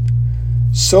Athenians?"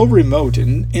 So remote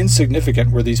and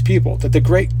insignificant were these people that the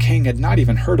great king had not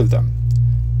even heard of them.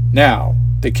 Now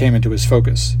they came into his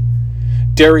focus.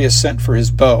 Darius sent for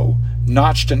his bow,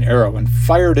 notched an arrow, and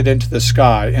fired it into the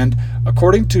sky, and,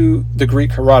 according to the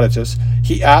Greek Herodotus,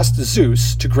 he asked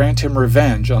Zeus to grant him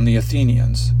revenge on the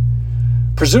Athenians.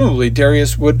 Presumably,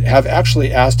 Darius would have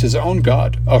actually asked his own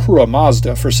god, Ahura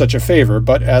Mazda, for such a favor,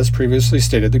 but as previously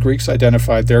stated, the Greeks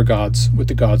identified their gods with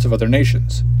the gods of other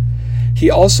nations. He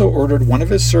also ordered one of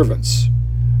his servants,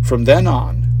 from then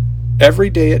on, every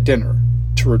day at dinner,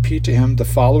 to repeat to him the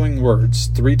following words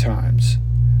 3 times: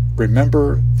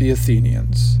 "Remember the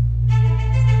Athenians."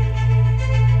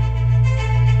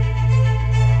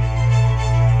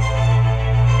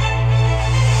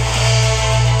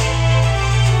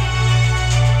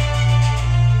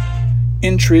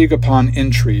 Intrigue upon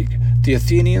intrigue, the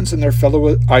Athenians and their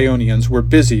fellow Ionians were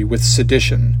busy with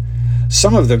sedition.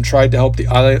 Some of them tried to help the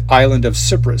island of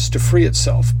Cyprus to free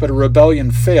itself, but a rebellion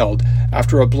failed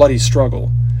after a bloody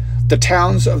struggle. The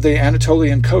towns of the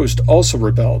Anatolian coast also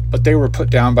rebelled, but they were put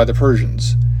down by the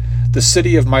Persians. The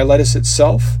city of Miltiades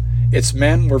itself, its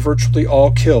men were virtually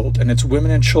all killed, and its women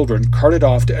and children carted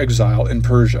off to exile in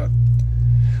Persia.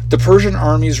 The Persian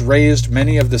armies razed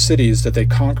many of the cities that they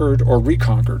conquered or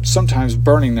reconquered, sometimes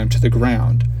burning them to the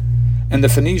ground. And the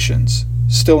Phoenicians,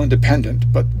 still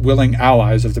independent but willing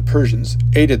allies of the Persians,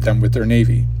 aided them with their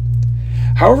navy.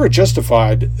 However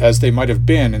justified as they might have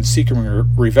been in seeking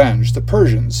revenge, the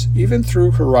Persians, even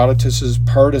through Herodotus's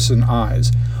partisan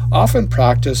eyes, often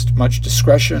practiced much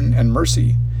discretion and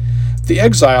mercy. The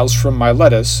exiles from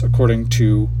Miletus, according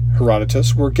to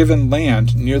Herodotus, were given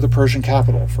land near the Persian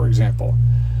capital, for example.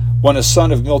 When a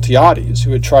son of Miltiades,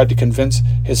 who had tried to convince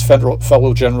his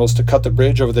fellow generals to cut the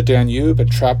bridge over the Danube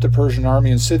and trap the Persian army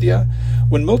in Scythia,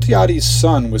 when Miltiades'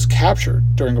 son was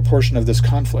captured during a portion of this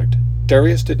conflict,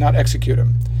 Darius did not execute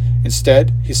him.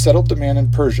 Instead, he settled the man in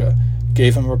Persia,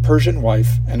 gave him a Persian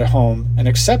wife and a home, and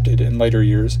accepted, in later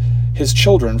years, his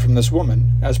children from this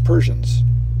woman as Persians.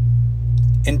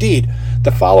 Indeed,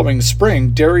 the following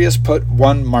spring, Darius put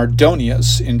one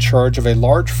Mardonius in charge of a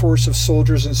large force of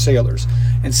soldiers and sailors,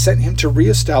 and sent him to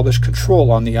re-establish control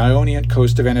on the Ionian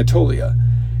coast of Anatolia.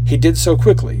 He did so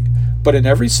quickly, but in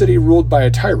every city ruled by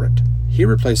a tyrant, he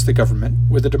replaced the government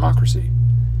with a democracy.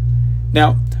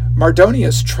 Now,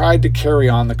 Mardonius tried to carry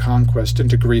on the conquest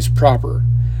into Greece proper.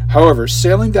 However,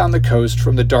 sailing down the coast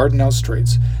from the Dardanelles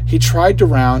Straits, he tried to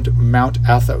round Mount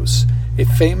Athos, a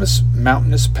famous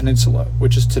mountainous peninsula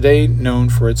which is today known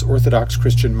for its Orthodox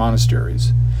Christian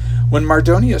monasteries. When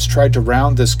Mardonius tried to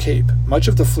round this cape, much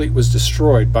of the fleet was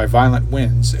destroyed by violent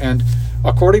winds and,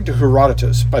 according to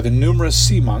Herodotus, by the numerous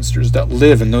sea monsters that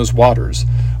live in those waters,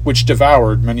 which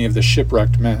devoured many of the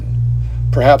shipwrecked men.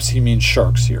 Perhaps he means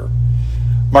sharks here.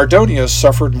 Mardonius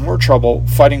suffered more trouble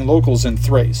fighting locals in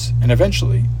Thrace, and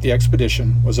eventually the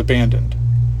expedition was abandoned.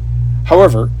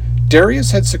 However,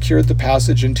 Darius had secured the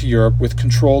passage into Europe with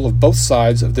control of both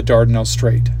sides of the Dardanelles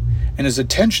Strait, and his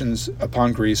intentions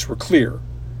upon Greece were clear.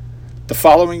 The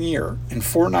following year, in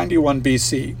 491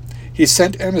 BC, he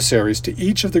sent emissaries to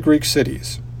each of the Greek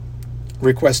cities,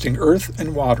 requesting earth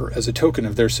and water as a token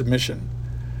of their submission.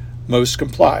 Most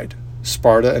complied.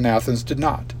 Sparta and Athens did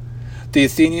not. The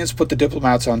Athenians put the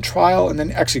diplomats on trial and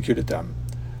then executed them.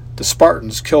 The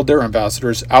Spartans killed their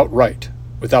ambassadors outright,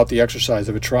 without the exercise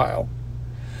of a trial.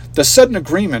 The sudden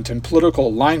agreement and political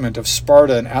alignment of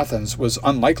Sparta and Athens was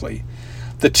unlikely.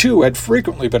 The two had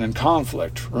frequently been in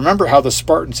conflict. Remember how the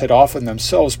Spartans had often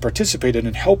themselves participated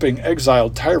in helping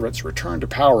exiled tyrants return to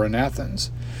power in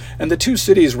Athens. And the two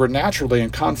cities were naturally in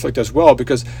conflict as well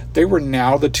because they were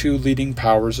now the two leading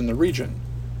powers in the region.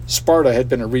 Sparta had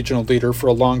been a regional leader for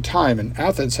a long time, and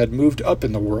Athens had moved up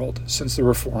in the world since the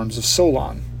reforms of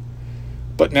Solon.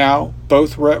 But now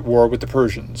both were at war with the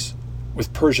Persians,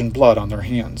 with Persian blood on their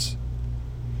hands.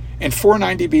 In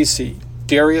 490 BC,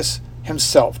 Darius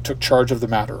himself took charge of the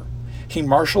matter. He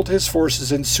marshaled his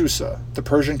forces in Susa, the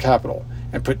Persian capital,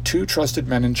 and put 2 trusted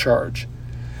men in charge.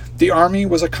 The army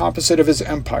was a composite of his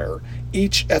empire,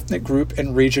 each ethnic group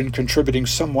and region contributing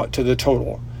somewhat to the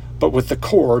total, but with the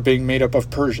core being made up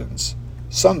of Persians.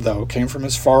 Some, though, came from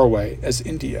as far away as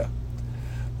India.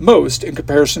 Most, in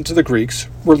comparison to the Greeks,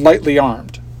 were lightly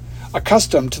armed.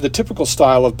 Accustomed to the typical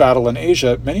style of battle in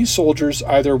Asia, many soldiers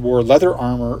either wore leather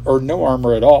armor or no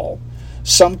armor at all.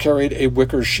 Some carried a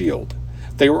wicker shield.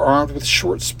 They were armed with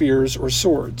short spears or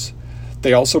swords.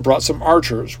 They also brought some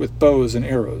archers with bows and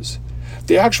arrows.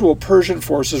 The actual Persian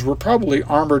forces were probably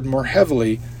armored more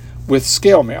heavily with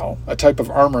scale mail, a type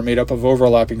of armor made up of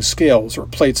overlapping scales or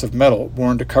plates of metal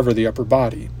worn to cover the upper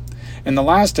body. In the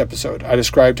last episode, I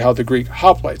described how the Greek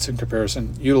hoplites, in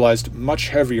comparison, utilized much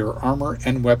heavier armor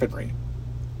and weaponry.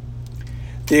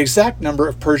 The exact number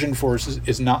of Persian forces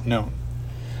is not known.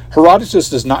 Herodotus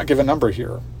does not give a number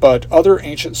here, but other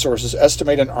ancient sources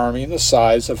estimate an army in the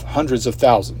size of hundreds of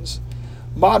thousands.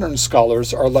 Modern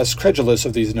scholars are less credulous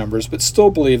of these numbers, but still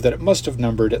believe that it must have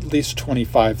numbered at least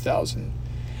 25,000.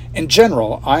 In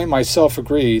general, I myself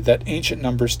agree that ancient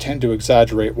numbers tend to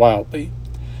exaggerate wildly.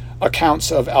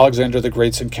 Accounts of Alexander the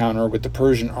Great's encounter with the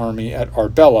Persian army at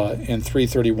Arbela in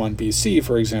 331 BC,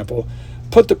 for example,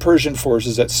 put the Persian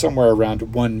forces at somewhere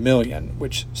around 1 million,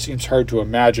 which seems hard to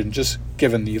imagine just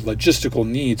given the logistical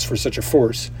needs for such a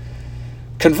force.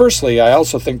 Conversely, I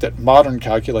also think that modern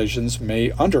calculations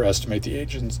may underestimate the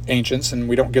ancients, and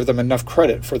we don't give them enough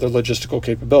credit for their logistical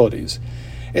capabilities.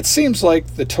 It seems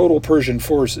like the total Persian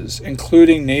forces,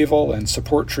 including naval and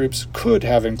support troops, could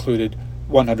have included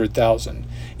 100,000,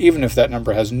 even if that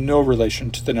number has no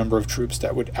relation to the number of troops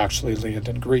that would actually land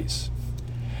in Greece.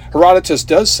 Herodotus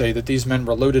does say that these men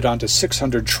were loaded onto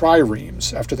 600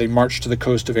 triremes after they marched to the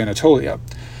coast of Anatolia.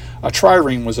 A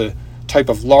trireme was a type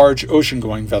of large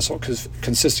ocean-going vessel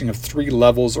consisting of 3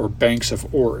 levels or banks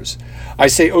of oars. I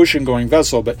say ocean-going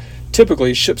vessel, but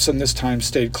typically ships in this time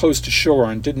stayed close to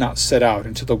shore and did not set out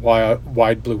into the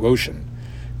wide blue ocean.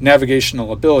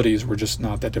 Navigational abilities were just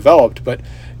not that developed, but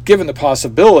given the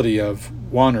possibility of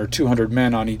 100 or 200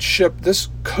 men on each ship, this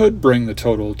could bring the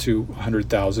total to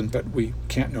 100,000, but we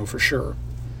can't know for sure.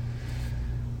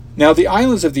 Now, the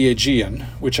islands of the Aegean,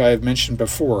 which I have mentioned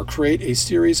before, create a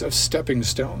series of stepping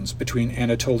stones between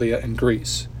Anatolia and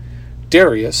Greece.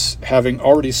 Darius, having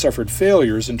already suffered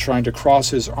failures in trying to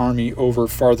cross his army over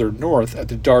farther north at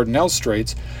the Dardanelles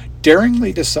Straits,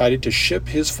 daringly decided to ship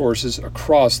his forces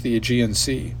across the Aegean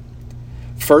Sea.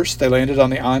 First, they landed on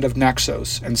the island of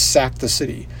Naxos and sacked the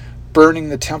city, burning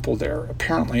the temple there,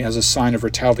 apparently as a sign of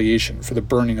retaliation for the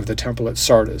burning of the temple at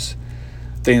Sardis.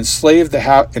 They enslaved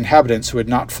the inhabitants who had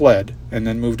not fled, and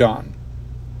then moved on.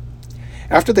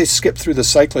 After they skipped through the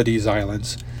Cyclades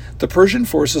Islands, the Persian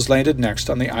forces landed next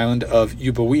on the island of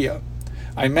Euboea.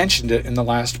 I mentioned it in the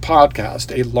last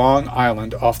podcast, a long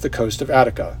island off the coast of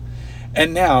Attica.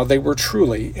 And now they were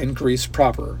truly in Greece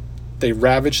proper. They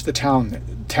ravaged the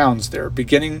towns there,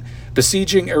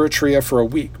 besieging Eretria for a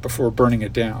week before burning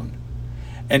it down.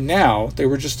 And now they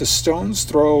were just a stone's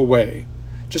throw away,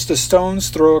 just a stone's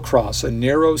throw across a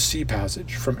narrow sea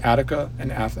passage from Attica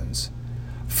and Athens.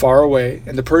 Far away,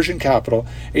 in the Persian capital,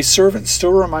 a servant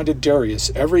still reminded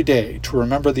Darius every day to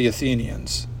remember the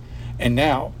Athenians. And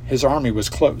now his army was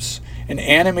close, and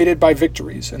animated by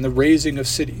victories and the razing of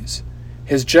cities.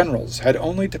 His generals had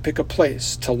only to pick a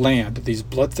place to land these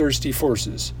bloodthirsty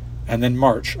forces, and then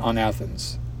march on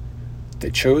Athens.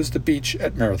 They chose the beach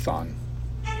at Marathon.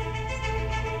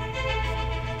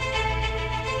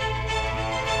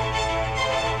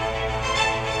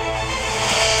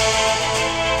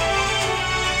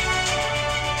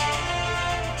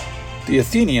 The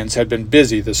Athenians had been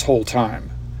busy this whole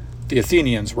time. The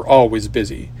Athenians were always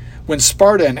busy. When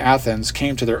Sparta and Athens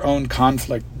came to their own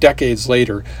conflict decades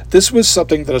later, this was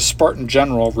something that a Spartan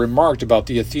general remarked about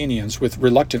the Athenians with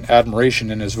reluctant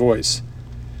admiration in his voice.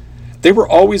 They were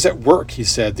always at work, he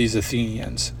said, these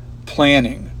Athenians,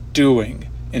 planning, doing,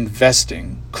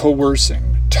 investing,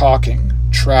 coercing, talking,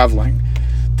 traveling.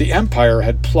 The empire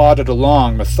had plodded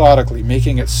along methodically,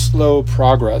 making its slow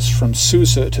progress from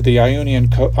Susa to the Ionian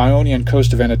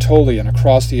coast of Anatolia and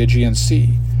across the Aegean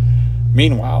Sea.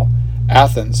 Meanwhile,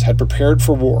 Athens had prepared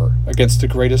for war against the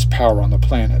greatest power on the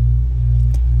planet.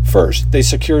 First, they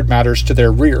secured matters to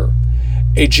their rear.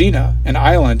 Aegina, an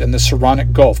island in the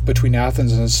Saronic Gulf between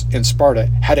Athens and Sparta,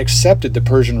 had accepted the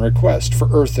Persian request for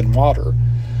earth and water.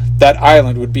 That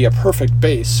island would be a perfect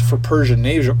base for Persian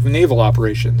naval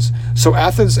operations, so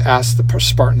Athens asked the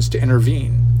Spartans to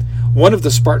intervene. One of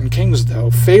the Spartan kings, though,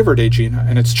 favored Aegina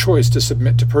and its choice to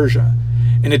submit to Persia.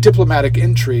 In a diplomatic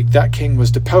intrigue, that king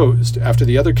was deposed after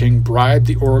the other king bribed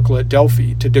the oracle at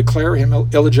Delphi to declare him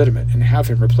illegitimate and have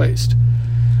him replaced.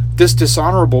 This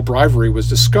dishonorable bribery was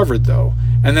discovered, though,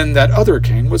 and then that other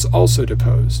king was also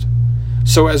deposed.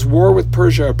 So as war with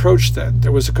Persia approached then,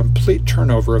 there was a complete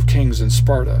turnover of kings in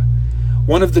Sparta.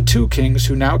 One of the two kings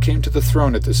who now came to the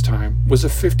throne at this time was a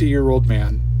 50-year-old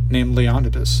man named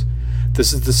Leonidas.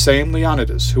 This is the same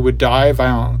Leonidas who would die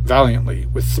valiantly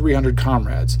with 300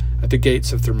 comrades at the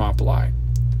gates of Thermopylae.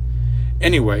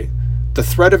 Anyway, the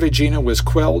threat of Aegina was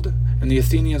quelled, and the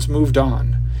Athenians moved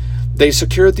on. They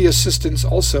secured the assistance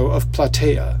also of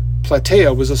Plataea.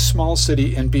 Plataea was a small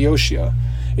city in Boeotia.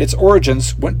 Its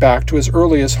origins went back to as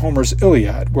early as Homer's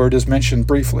Iliad, where it is mentioned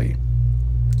briefly.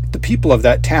 The people of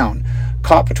that town,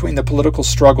 caught between the political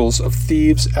struggles of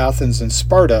Thebes, Athens, and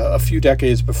Sparta a few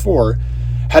decades before,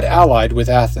 had allied with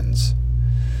Athens.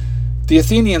 The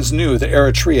Athenians knew that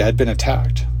Eretria had been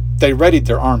attacked. They readied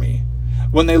their army.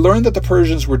 When they learned that the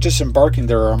Persians were disembarking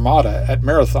their armada at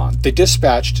Marathon, they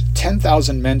dispatched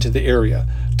 10,000 men to the area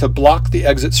to block the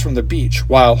exits from the beach,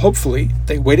 while, hopefully,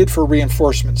 they waited for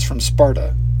reinforcements from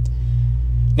Sparta.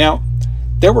 Now,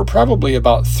 there were probably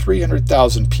about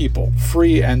 300,000 people,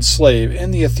 free and slave,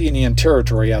 in the Athenian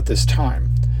territory at this time.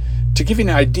 To give you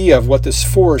an idea of what this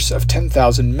force of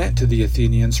 10,000 meant to the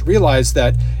Athenians, realize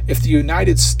that if the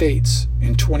United States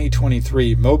in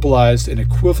 2023 mobilized an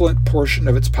equivalent portion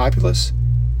of its populace,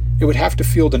 it would have to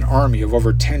field an army of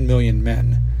over 10 million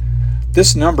men.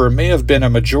 This number may have been a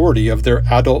majority of their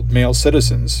adult male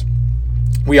citizens.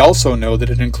 We also know that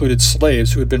it included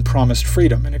slaves who had been promised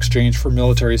freedom in exchange for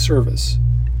military service.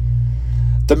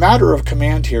 The matter of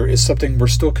command here is something we're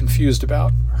still confused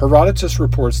about. Herodotus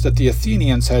reports that the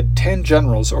Athenians had 10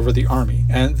 generals over the army,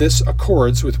 and this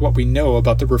accords with what we know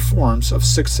about the reforms of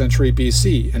 6th century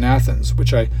BC in Athens,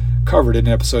 which I covered in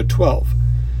episode 12.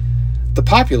 The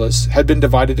populace had been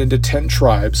divided into 10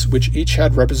 tribes, which each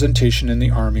had representation in the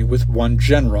army with one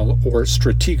general, or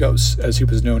strategos, as he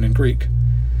was known in Greek.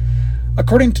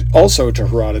 According also to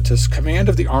Herodotus, command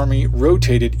of the army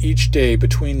rotated each day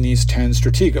between these 10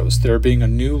 strategos, there being a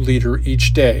new leader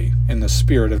each day in the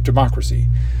spirit of democracy.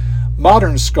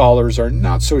 Modern scholars are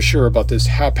not so sure about this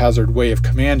haphazard way of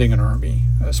commanding an army,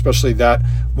 especially that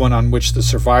one on which the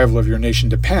survival of your nation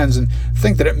depends, and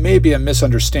think that it may be a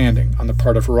misunderstanding on the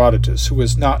part of Herodotus, who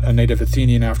was not a native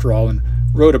Athenian after all and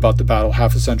wrote about the battle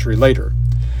half a century later.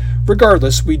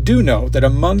 Regardless, we do know that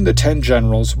among the 10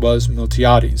 generals was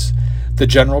Miltiades, the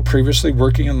general previously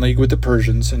working in league with the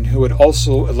Persians and who had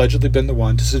also allegedly been the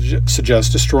one to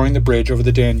suggest destroying the bridge over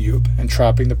the Danube and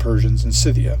trapping the Persians in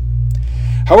Scythia.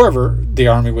 However the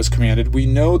army was commanded, we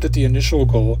know that the initial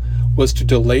goal was to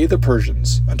delay the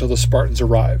Persians until the Spartans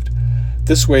arrived.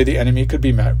 This way the enemy could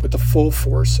be met with the full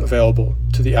force available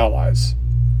to the allies.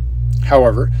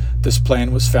 However, this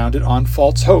plan was founded on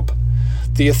false hope.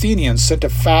 The Athenians sent a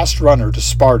fast runner to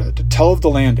Sparta to tell of the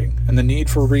landing and the need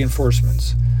for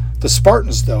reinforcements. The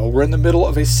Spartans, though, were in the middle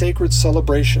of a sacred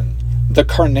celebration, the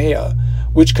Carneia,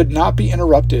 which could not be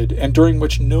interrupted and during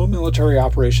which no military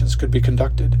operations could be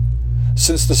conducted.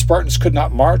 Since the Spartans could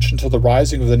not march until the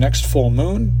rising of the next full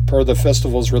moon, per the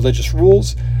festival's religious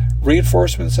rules,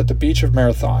 reinforcements at the beach of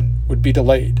Marathon would be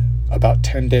delayed about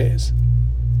 10 days.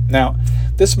 Now,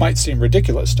 this might seem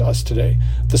ridiculous to us today.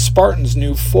 The Spartans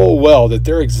knew full well that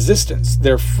their existence,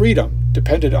 their freedom,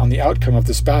 depended on the outcome of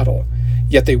this battle,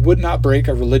 yet they would not break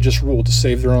a religious rule to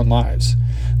save their own lives.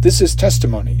 This is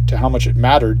testimony to how much it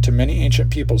mattered to many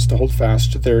ancient peoples to hold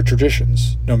fast to their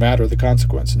traditions, no matter the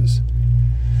consequences.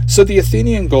 So the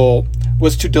Athenian goal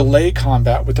was to delay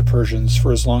combat with the Persians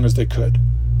for as long as they could,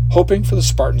 hoping for the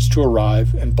Spartans to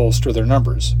arrive and bolster their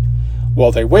numbers.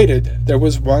 While they waited, there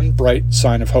was one bright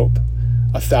sign of hope.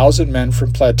 1,000 men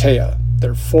from Plataea,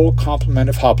 their full complement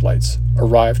of hoplites,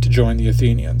 arrived to join the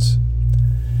Athenians.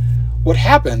 What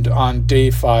happened on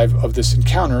day 5 of this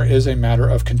encounter is a matter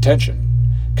of contention.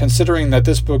 Considering that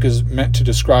this book is meant to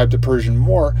describe the Persian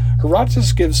War,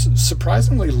 Herodotus gives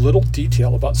surprisingly little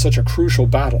detail about such a crucial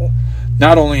battle,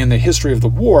 not only in the history of the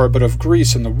war, but of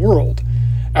Greece and the world.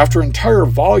 After entire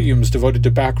volumes devoted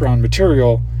to background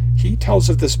material, he tells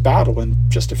of this battle in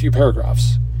just a few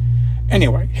paragraphs.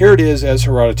 Anyway, here it is as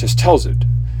Herodotus tells it.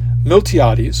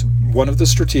 Miltiades, one of the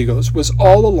strategos, was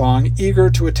all along eager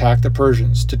to attack the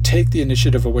Persians, to take the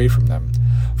initiative away from them.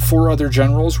 4 other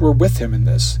generals were with him in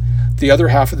this. The other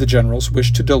half of the generals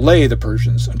wished to delay the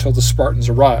Persians until the Spartans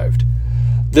arrived.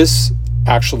 This,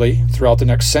 actually, throughout the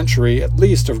next century, at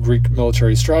least of Greek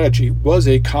military strategy, was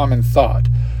a common thought,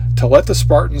 to let the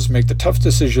Spartans make the tough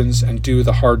decisions and do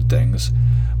the hard things.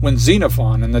 When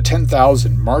Xenophon and the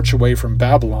 10,000 march away from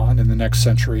Babylon in the next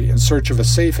century in search of a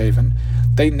safe haven,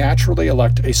 they naturally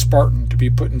elect a Spartan to be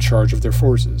put in charge of their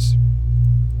forces.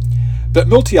 But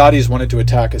Miltiades wanted to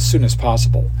attack as soon as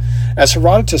possible. As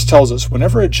Herodotus tells us,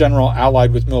 whenever a general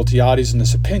allied with Miltiades in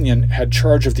this opinion had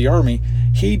charge of the army,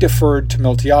 he deferred to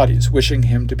Miltiades, wishing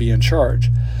him to be in charge.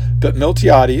 But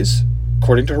Miltiades,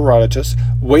 according to Herodotus,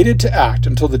 waited to act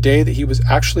until the day that he was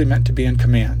actually meant to be in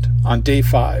command, on day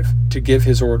 5, to give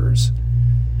his orders.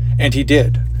 And he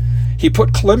did. He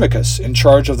put Callimachus in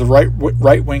charge of the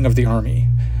right wing of the army.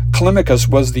 Callimachus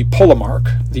was the polemarch,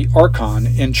 the archon,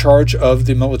 in charge of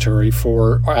the military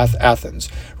for Athens.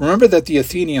 Remember that the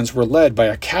Athenians were led by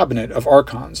a cabinet of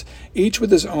archons, each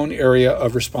with his own area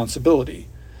of responsibility.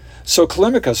 So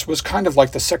Callimachus was kind of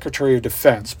like the Secretary of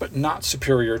Defense, but not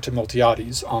superior to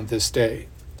Miltiades on this day.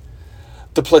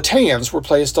 The Plataeans were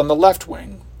placed on the left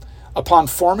wing. Upon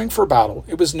forming for battle,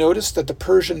 it was noticed that the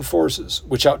Persian forces,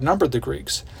 which outnumbered the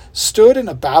Greeks, stood in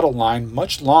a battle line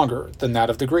much longer than that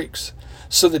of the Greeks.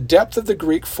 So the depth of the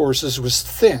Greek forces was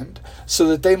thinned, so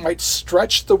that they might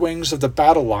stretch the wings of the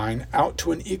battle line out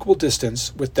to an equal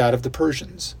distance with that of the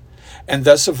Persians, and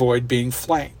thus avoid being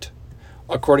flanked.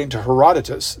 According to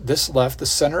Herodotus, this left the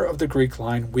center of the Greek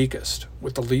line weakest,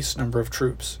 with the least number of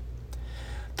troops.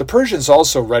 The Persians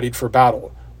also readied for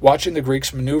battle, watching the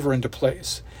Greeks maneuver into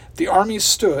place. The armies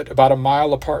stood about a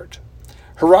mile apart.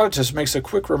 Herodotus makes a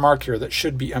quick remark here that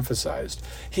should be emphasized.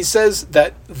 He says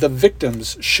that the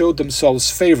victims showed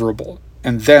themselves favorable,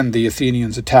 and then the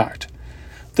Athenians attacked.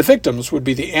 The victims would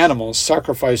be the animals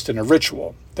sacrificed in a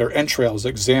ritual, their entrails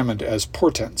examined as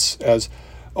portents, as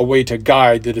a way to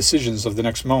guide the decisions of the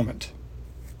next moment.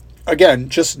 Again,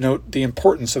 just note the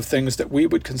importance of things that we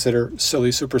would consider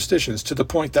silly superstitions, to the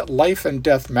point that life and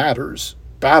death matters,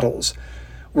 battles,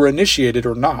 were initiated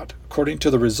or not, according to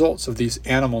the results of these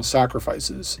animal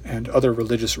sacrifices and other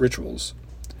religious rituals.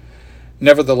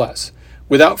 Nevertheless,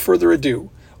 without further ado,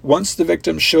 once the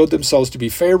victims showed themselves to be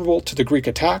favorable to the Greek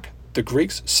attack, the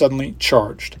Greeks suddenly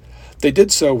charged. They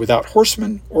did so without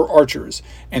horsemen or archers,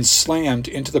 and slammed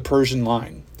into the Persian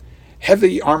line.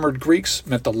 Heavy armored Greeks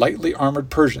met the lightly armored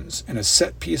Persians in a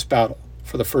set-piece battle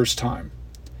for the first time.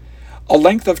 A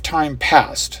length of time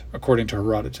passed, according to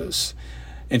Herodotus,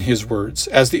 in his words,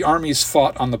 as the armies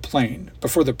fought on the plain,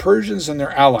 before the Persians and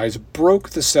their allies broke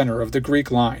the center of the Greek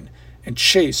line and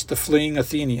chased the fleeing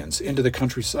Athenians into the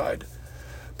countryside.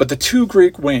 But the 2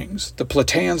 Greek wings, the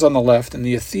Plataeans on the left and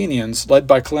the Athenians, led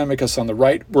by Callimachus on the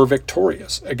right, were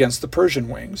victorious against the Persian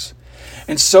wings.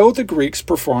 And so the Greeks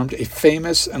performed a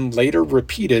famous and later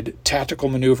repeated tactical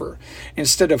maneuver.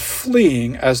 Instead of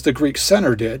fleeing as the Greek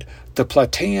center did, the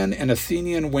Plataean and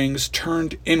Athenian wings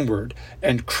turned inward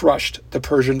and crushed the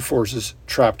Persian forces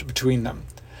trapped between them.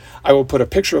 I will put a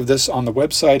picture of this on the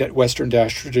website at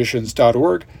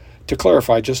western-traditions.org to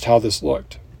clarify just how this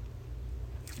looked.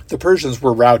 The Persians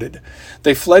were routed.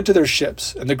 They fled to their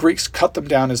ships, and the Greeks cut them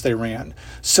down as they ran.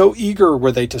 So eager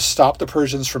were they to stop the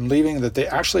Persians from leaving that they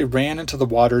actually ran into the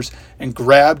waters and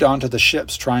grabbed onto the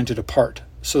ships trying to depart,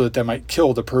 so that they might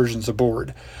kill the Persians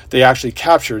aboard. They actually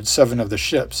captured 7 of the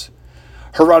ships.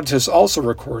 Herodotus also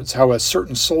records how a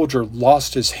certain soldier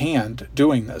lost his hand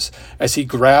doing this as he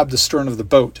grabbed the stern of the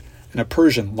boat, and a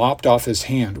Persian lopped off his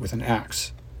hand with an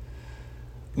axe.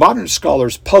 Modern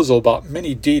scholars puzzle about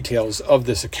many details of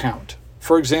this account.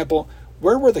 For example,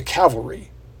 where were the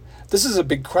cavalry? This is a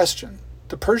big question.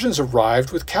 The Persians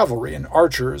arrived with cavalry and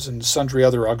archers and sundry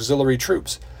other auxiliary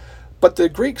troops, but the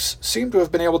Greeks seem to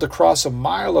have been able to cross a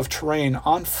mile of terrain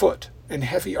on foot in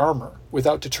heavy armor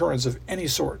without deterrence of any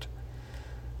sort.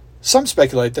 Some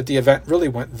speculate that the event really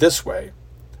went this way.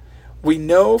 We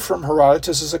know from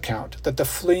Herodotus' account that the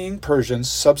fleeing Persians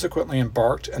subsequently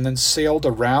embarked and then sailed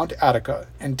around Attica,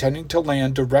 intending to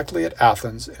land directly at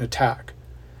Athens and attack.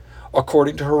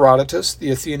 According to Herodotus, the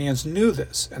Athenians knew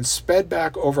this and sped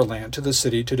back overland to the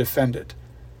city to defend it.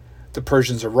 The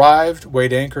Persians arrived,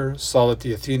 weighed anchor, saw that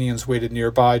the Athenians waited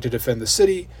nearby to defend the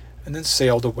city, and then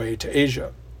sailed away to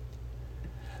Asia.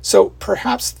 So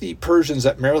perhaps the Persians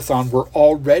at Marathon were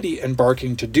already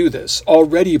embarking to do this,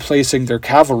 already placing their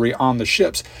cavalry on the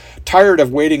ships, tired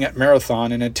of waiting at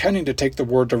Marathon and intending to take the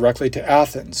war directly to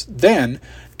Athens. Then,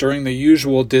 during the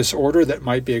usual disorder that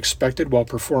might be expected while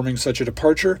performing such a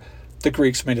departure, the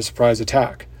Greeks made a surprise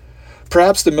attack.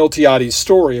 Perhaps the Miltiades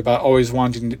story about always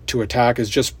wanting to attack is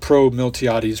just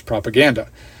pro-Miltiades propaganda.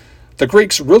 The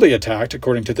Greeks really attacked,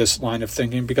 according to this line of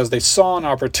thinking, because they saw an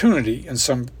opportunity in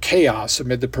some chaos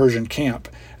amid the Persian camp,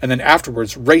 and then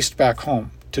afterwards raced back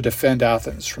home to defend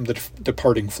Athens from the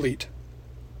departing fleet.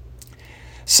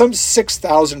 Some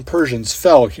 6,000 Persians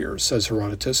fell here, says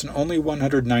Herodotus, and only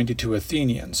 192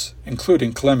 Athenians,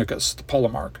 including Callimachus, the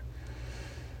Polemarch.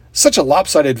 Such a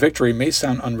lopsided victory may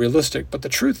sound unrealistic, but the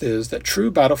truth is that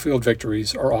true battlefield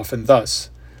victories are often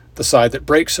thus. The side that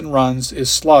breaks and runs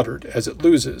is slaughtered as it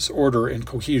loses order and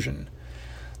cohesion.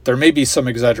 There may be some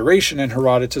exaggeration in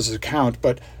Herodotus' account,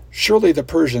 but surely the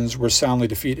Persians were soundly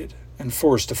defeated and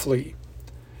forced to flee.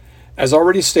 As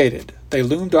already stated, they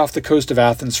loomed off the coast of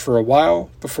Athens for a while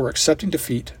before accepting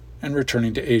defeat and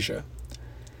returning to Asia.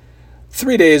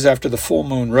 3 days after the full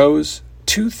moon rose,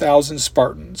 2,000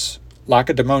 Spartans,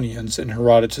 Lacedaemonians in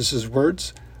Herodotus'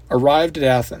 words, arrived at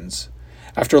Athens.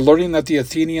 After learning that the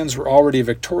Athenians were already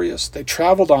victorious, they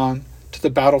traveled on to the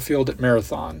battlefield at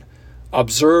Marathon,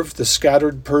 observed the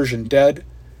scattered Persian dead,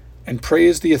 and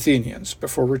praised the Athenians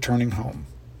before returning home.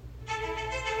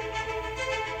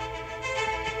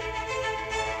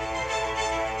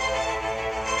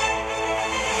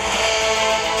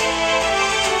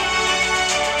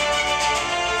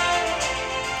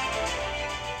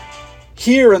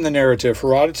 Here in the narrative,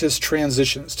 Herodotus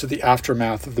transitions to the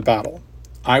aftermath of the battle.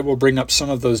 I will bring up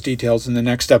some of those details in the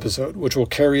next episode, which will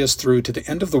carry us through to the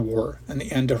end of the war and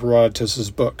the end of Herodotus'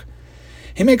 book.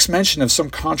 He makes mention of some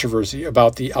controversy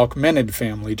about the Alcmenid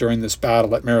family during this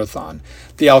battle at Marathon.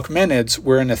 The Alcmenids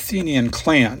were an Athenian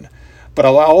clan, but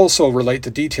I'll also relate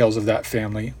the details of that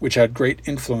family, which had great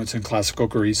influence in classical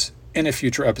Greece, in a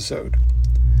future episode.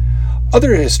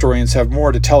 Other historians have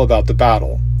more to tell about the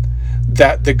battle.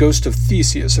 That the ghost of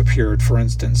Theseus appeared, for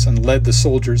instance, and led the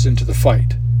soldiers into the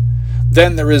fight.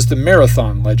 Then there is the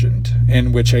Marathon legend,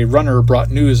 in which a runner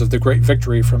brought news of the great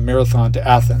victory from Marathon to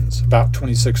Athens, about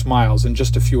 26 miles, in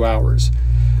just a few hours.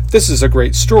 This is a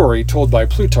great story told by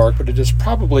Plutarch, but it is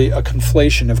probably a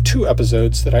conflation of two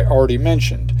episodes that I already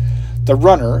mentioned. The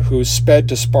runner, who sped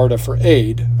to Sparta for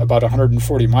aid, about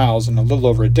 140 miles in a little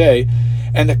over a day,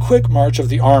 and the quick march of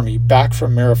the army back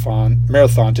from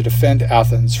Marathon to defend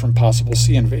Athens from possible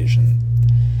sea invasion.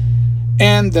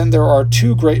 And then there are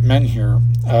two great men here,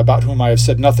 about whom I have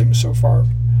said nothing so far,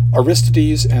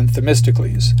 Aristides and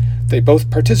Themistocles. They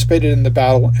both participated in the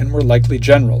battle and were likely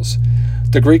generals.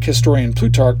 The Greek historian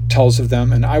Plutarch tells of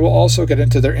them, and I will also get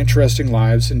into their interesting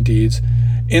lives and deeds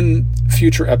in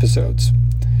future episodes.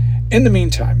 In the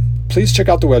meantime, please check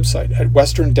out the website at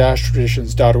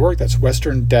western-traditions.org. That's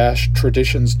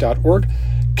western-traditions.org.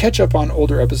 Catch up on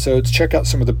older episodes, check out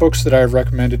some of the books that I have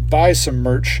recommended, buy some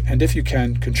merch, and if you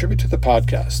can, contribute to the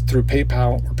podcast through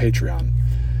PayPal or Patreon.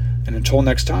 And until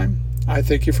next time, I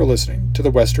thank you for listening to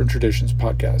the Western Traditions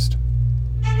Podcast.